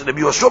the opposite.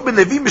 Rabbi Yoshua ben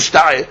Levi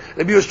mishta'eh.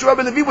 Rabbi Yoshua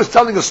ben Levi was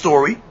telling a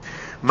story.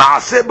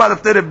 Ma'aseh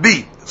ba'alifnei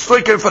Rabbi. The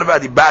story came in front of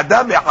Adi.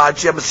 Ba'adam ya'ad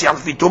she'eh Mashiach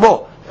lefi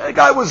tumo. The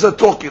guy was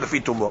talking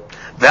lefi tumo.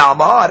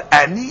 Ve'amar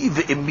ani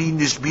ve'emi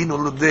nishbinu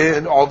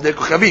l'den ovnei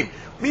kochavim.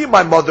 Me and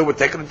my mother were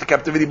taken into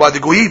captivity by the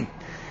goyim.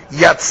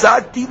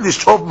 Yatzati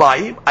l'shov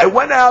ma'im. I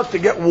went out to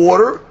get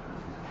water.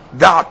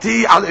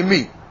 Da'ati al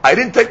imi. I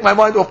didn't take my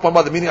mind off my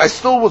mother, meaning I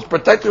still was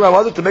protecting my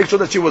mother to make sure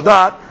that she was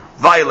not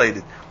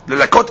violated.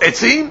 L'lakot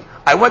etzim,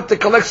 I went to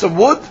collect some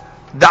wood,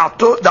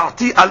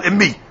 da'ati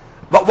al-immi.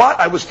 But what?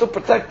 I was still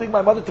protecting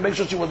my mother to make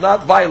sure she was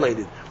not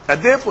violated.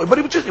 And therefore, but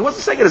he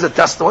wasn't saying it as a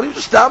testimony, he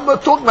was just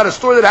talking about a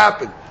story that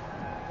happened.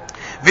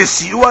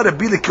 V'siyua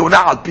Rabbi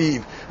l'keuna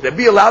al-piv.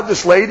 Rabbi allowed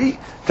this lady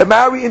to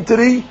marry into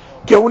the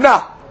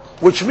keuna.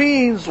 Which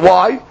means,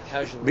 why?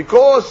 Casually.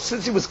 Because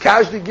since he was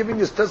casually giving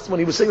his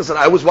testimony, he was saying, listen,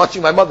 I was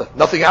watching my mother.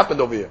 Nothing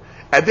happened over here.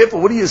 And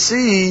therefore, what do you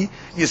see?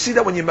 You see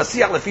that when you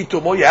Mashiach lefi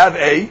tumo, you have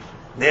a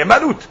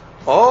ne'emanut.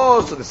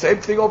 Oh, so the same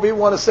thing over here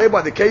we want to say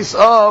by the case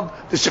of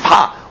the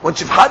Shifha. When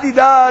Shifha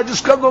Nida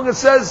just comes along and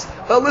says,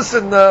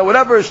 listen,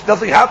 whatever,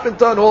 nothing happened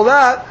to her and all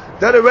that,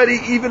 then already,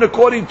 even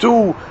according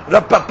to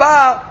Rab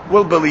Papa,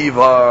 will believe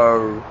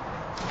her.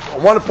 I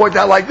want to point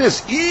out like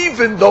this,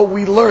 even though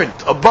we learned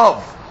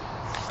above,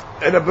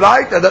 and a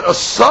Braita that a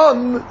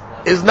son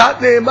is not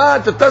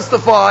ne'eman to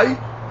testify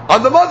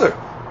on the mother.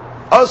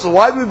 Also,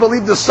 why do we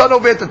believe the son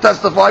over here to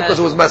testify? Because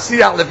it was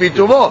Mashiach lefi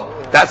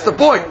tumo. That's the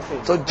point.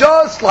 So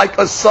just like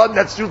a son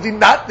that's usually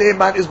not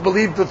ne'eman is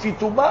believed lefi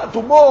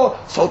tumo,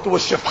 so to a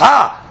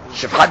Shifha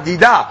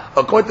Nida,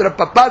 according to the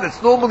Papa,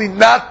 that's normally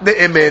not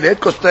ne'emenet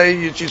because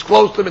she's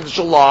close to him and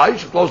she'll lie.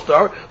 She's close to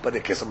her. But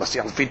in the case of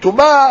Mashiach lefi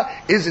tumo,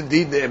 is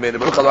indeed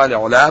ne'emenet.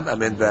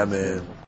 Amen.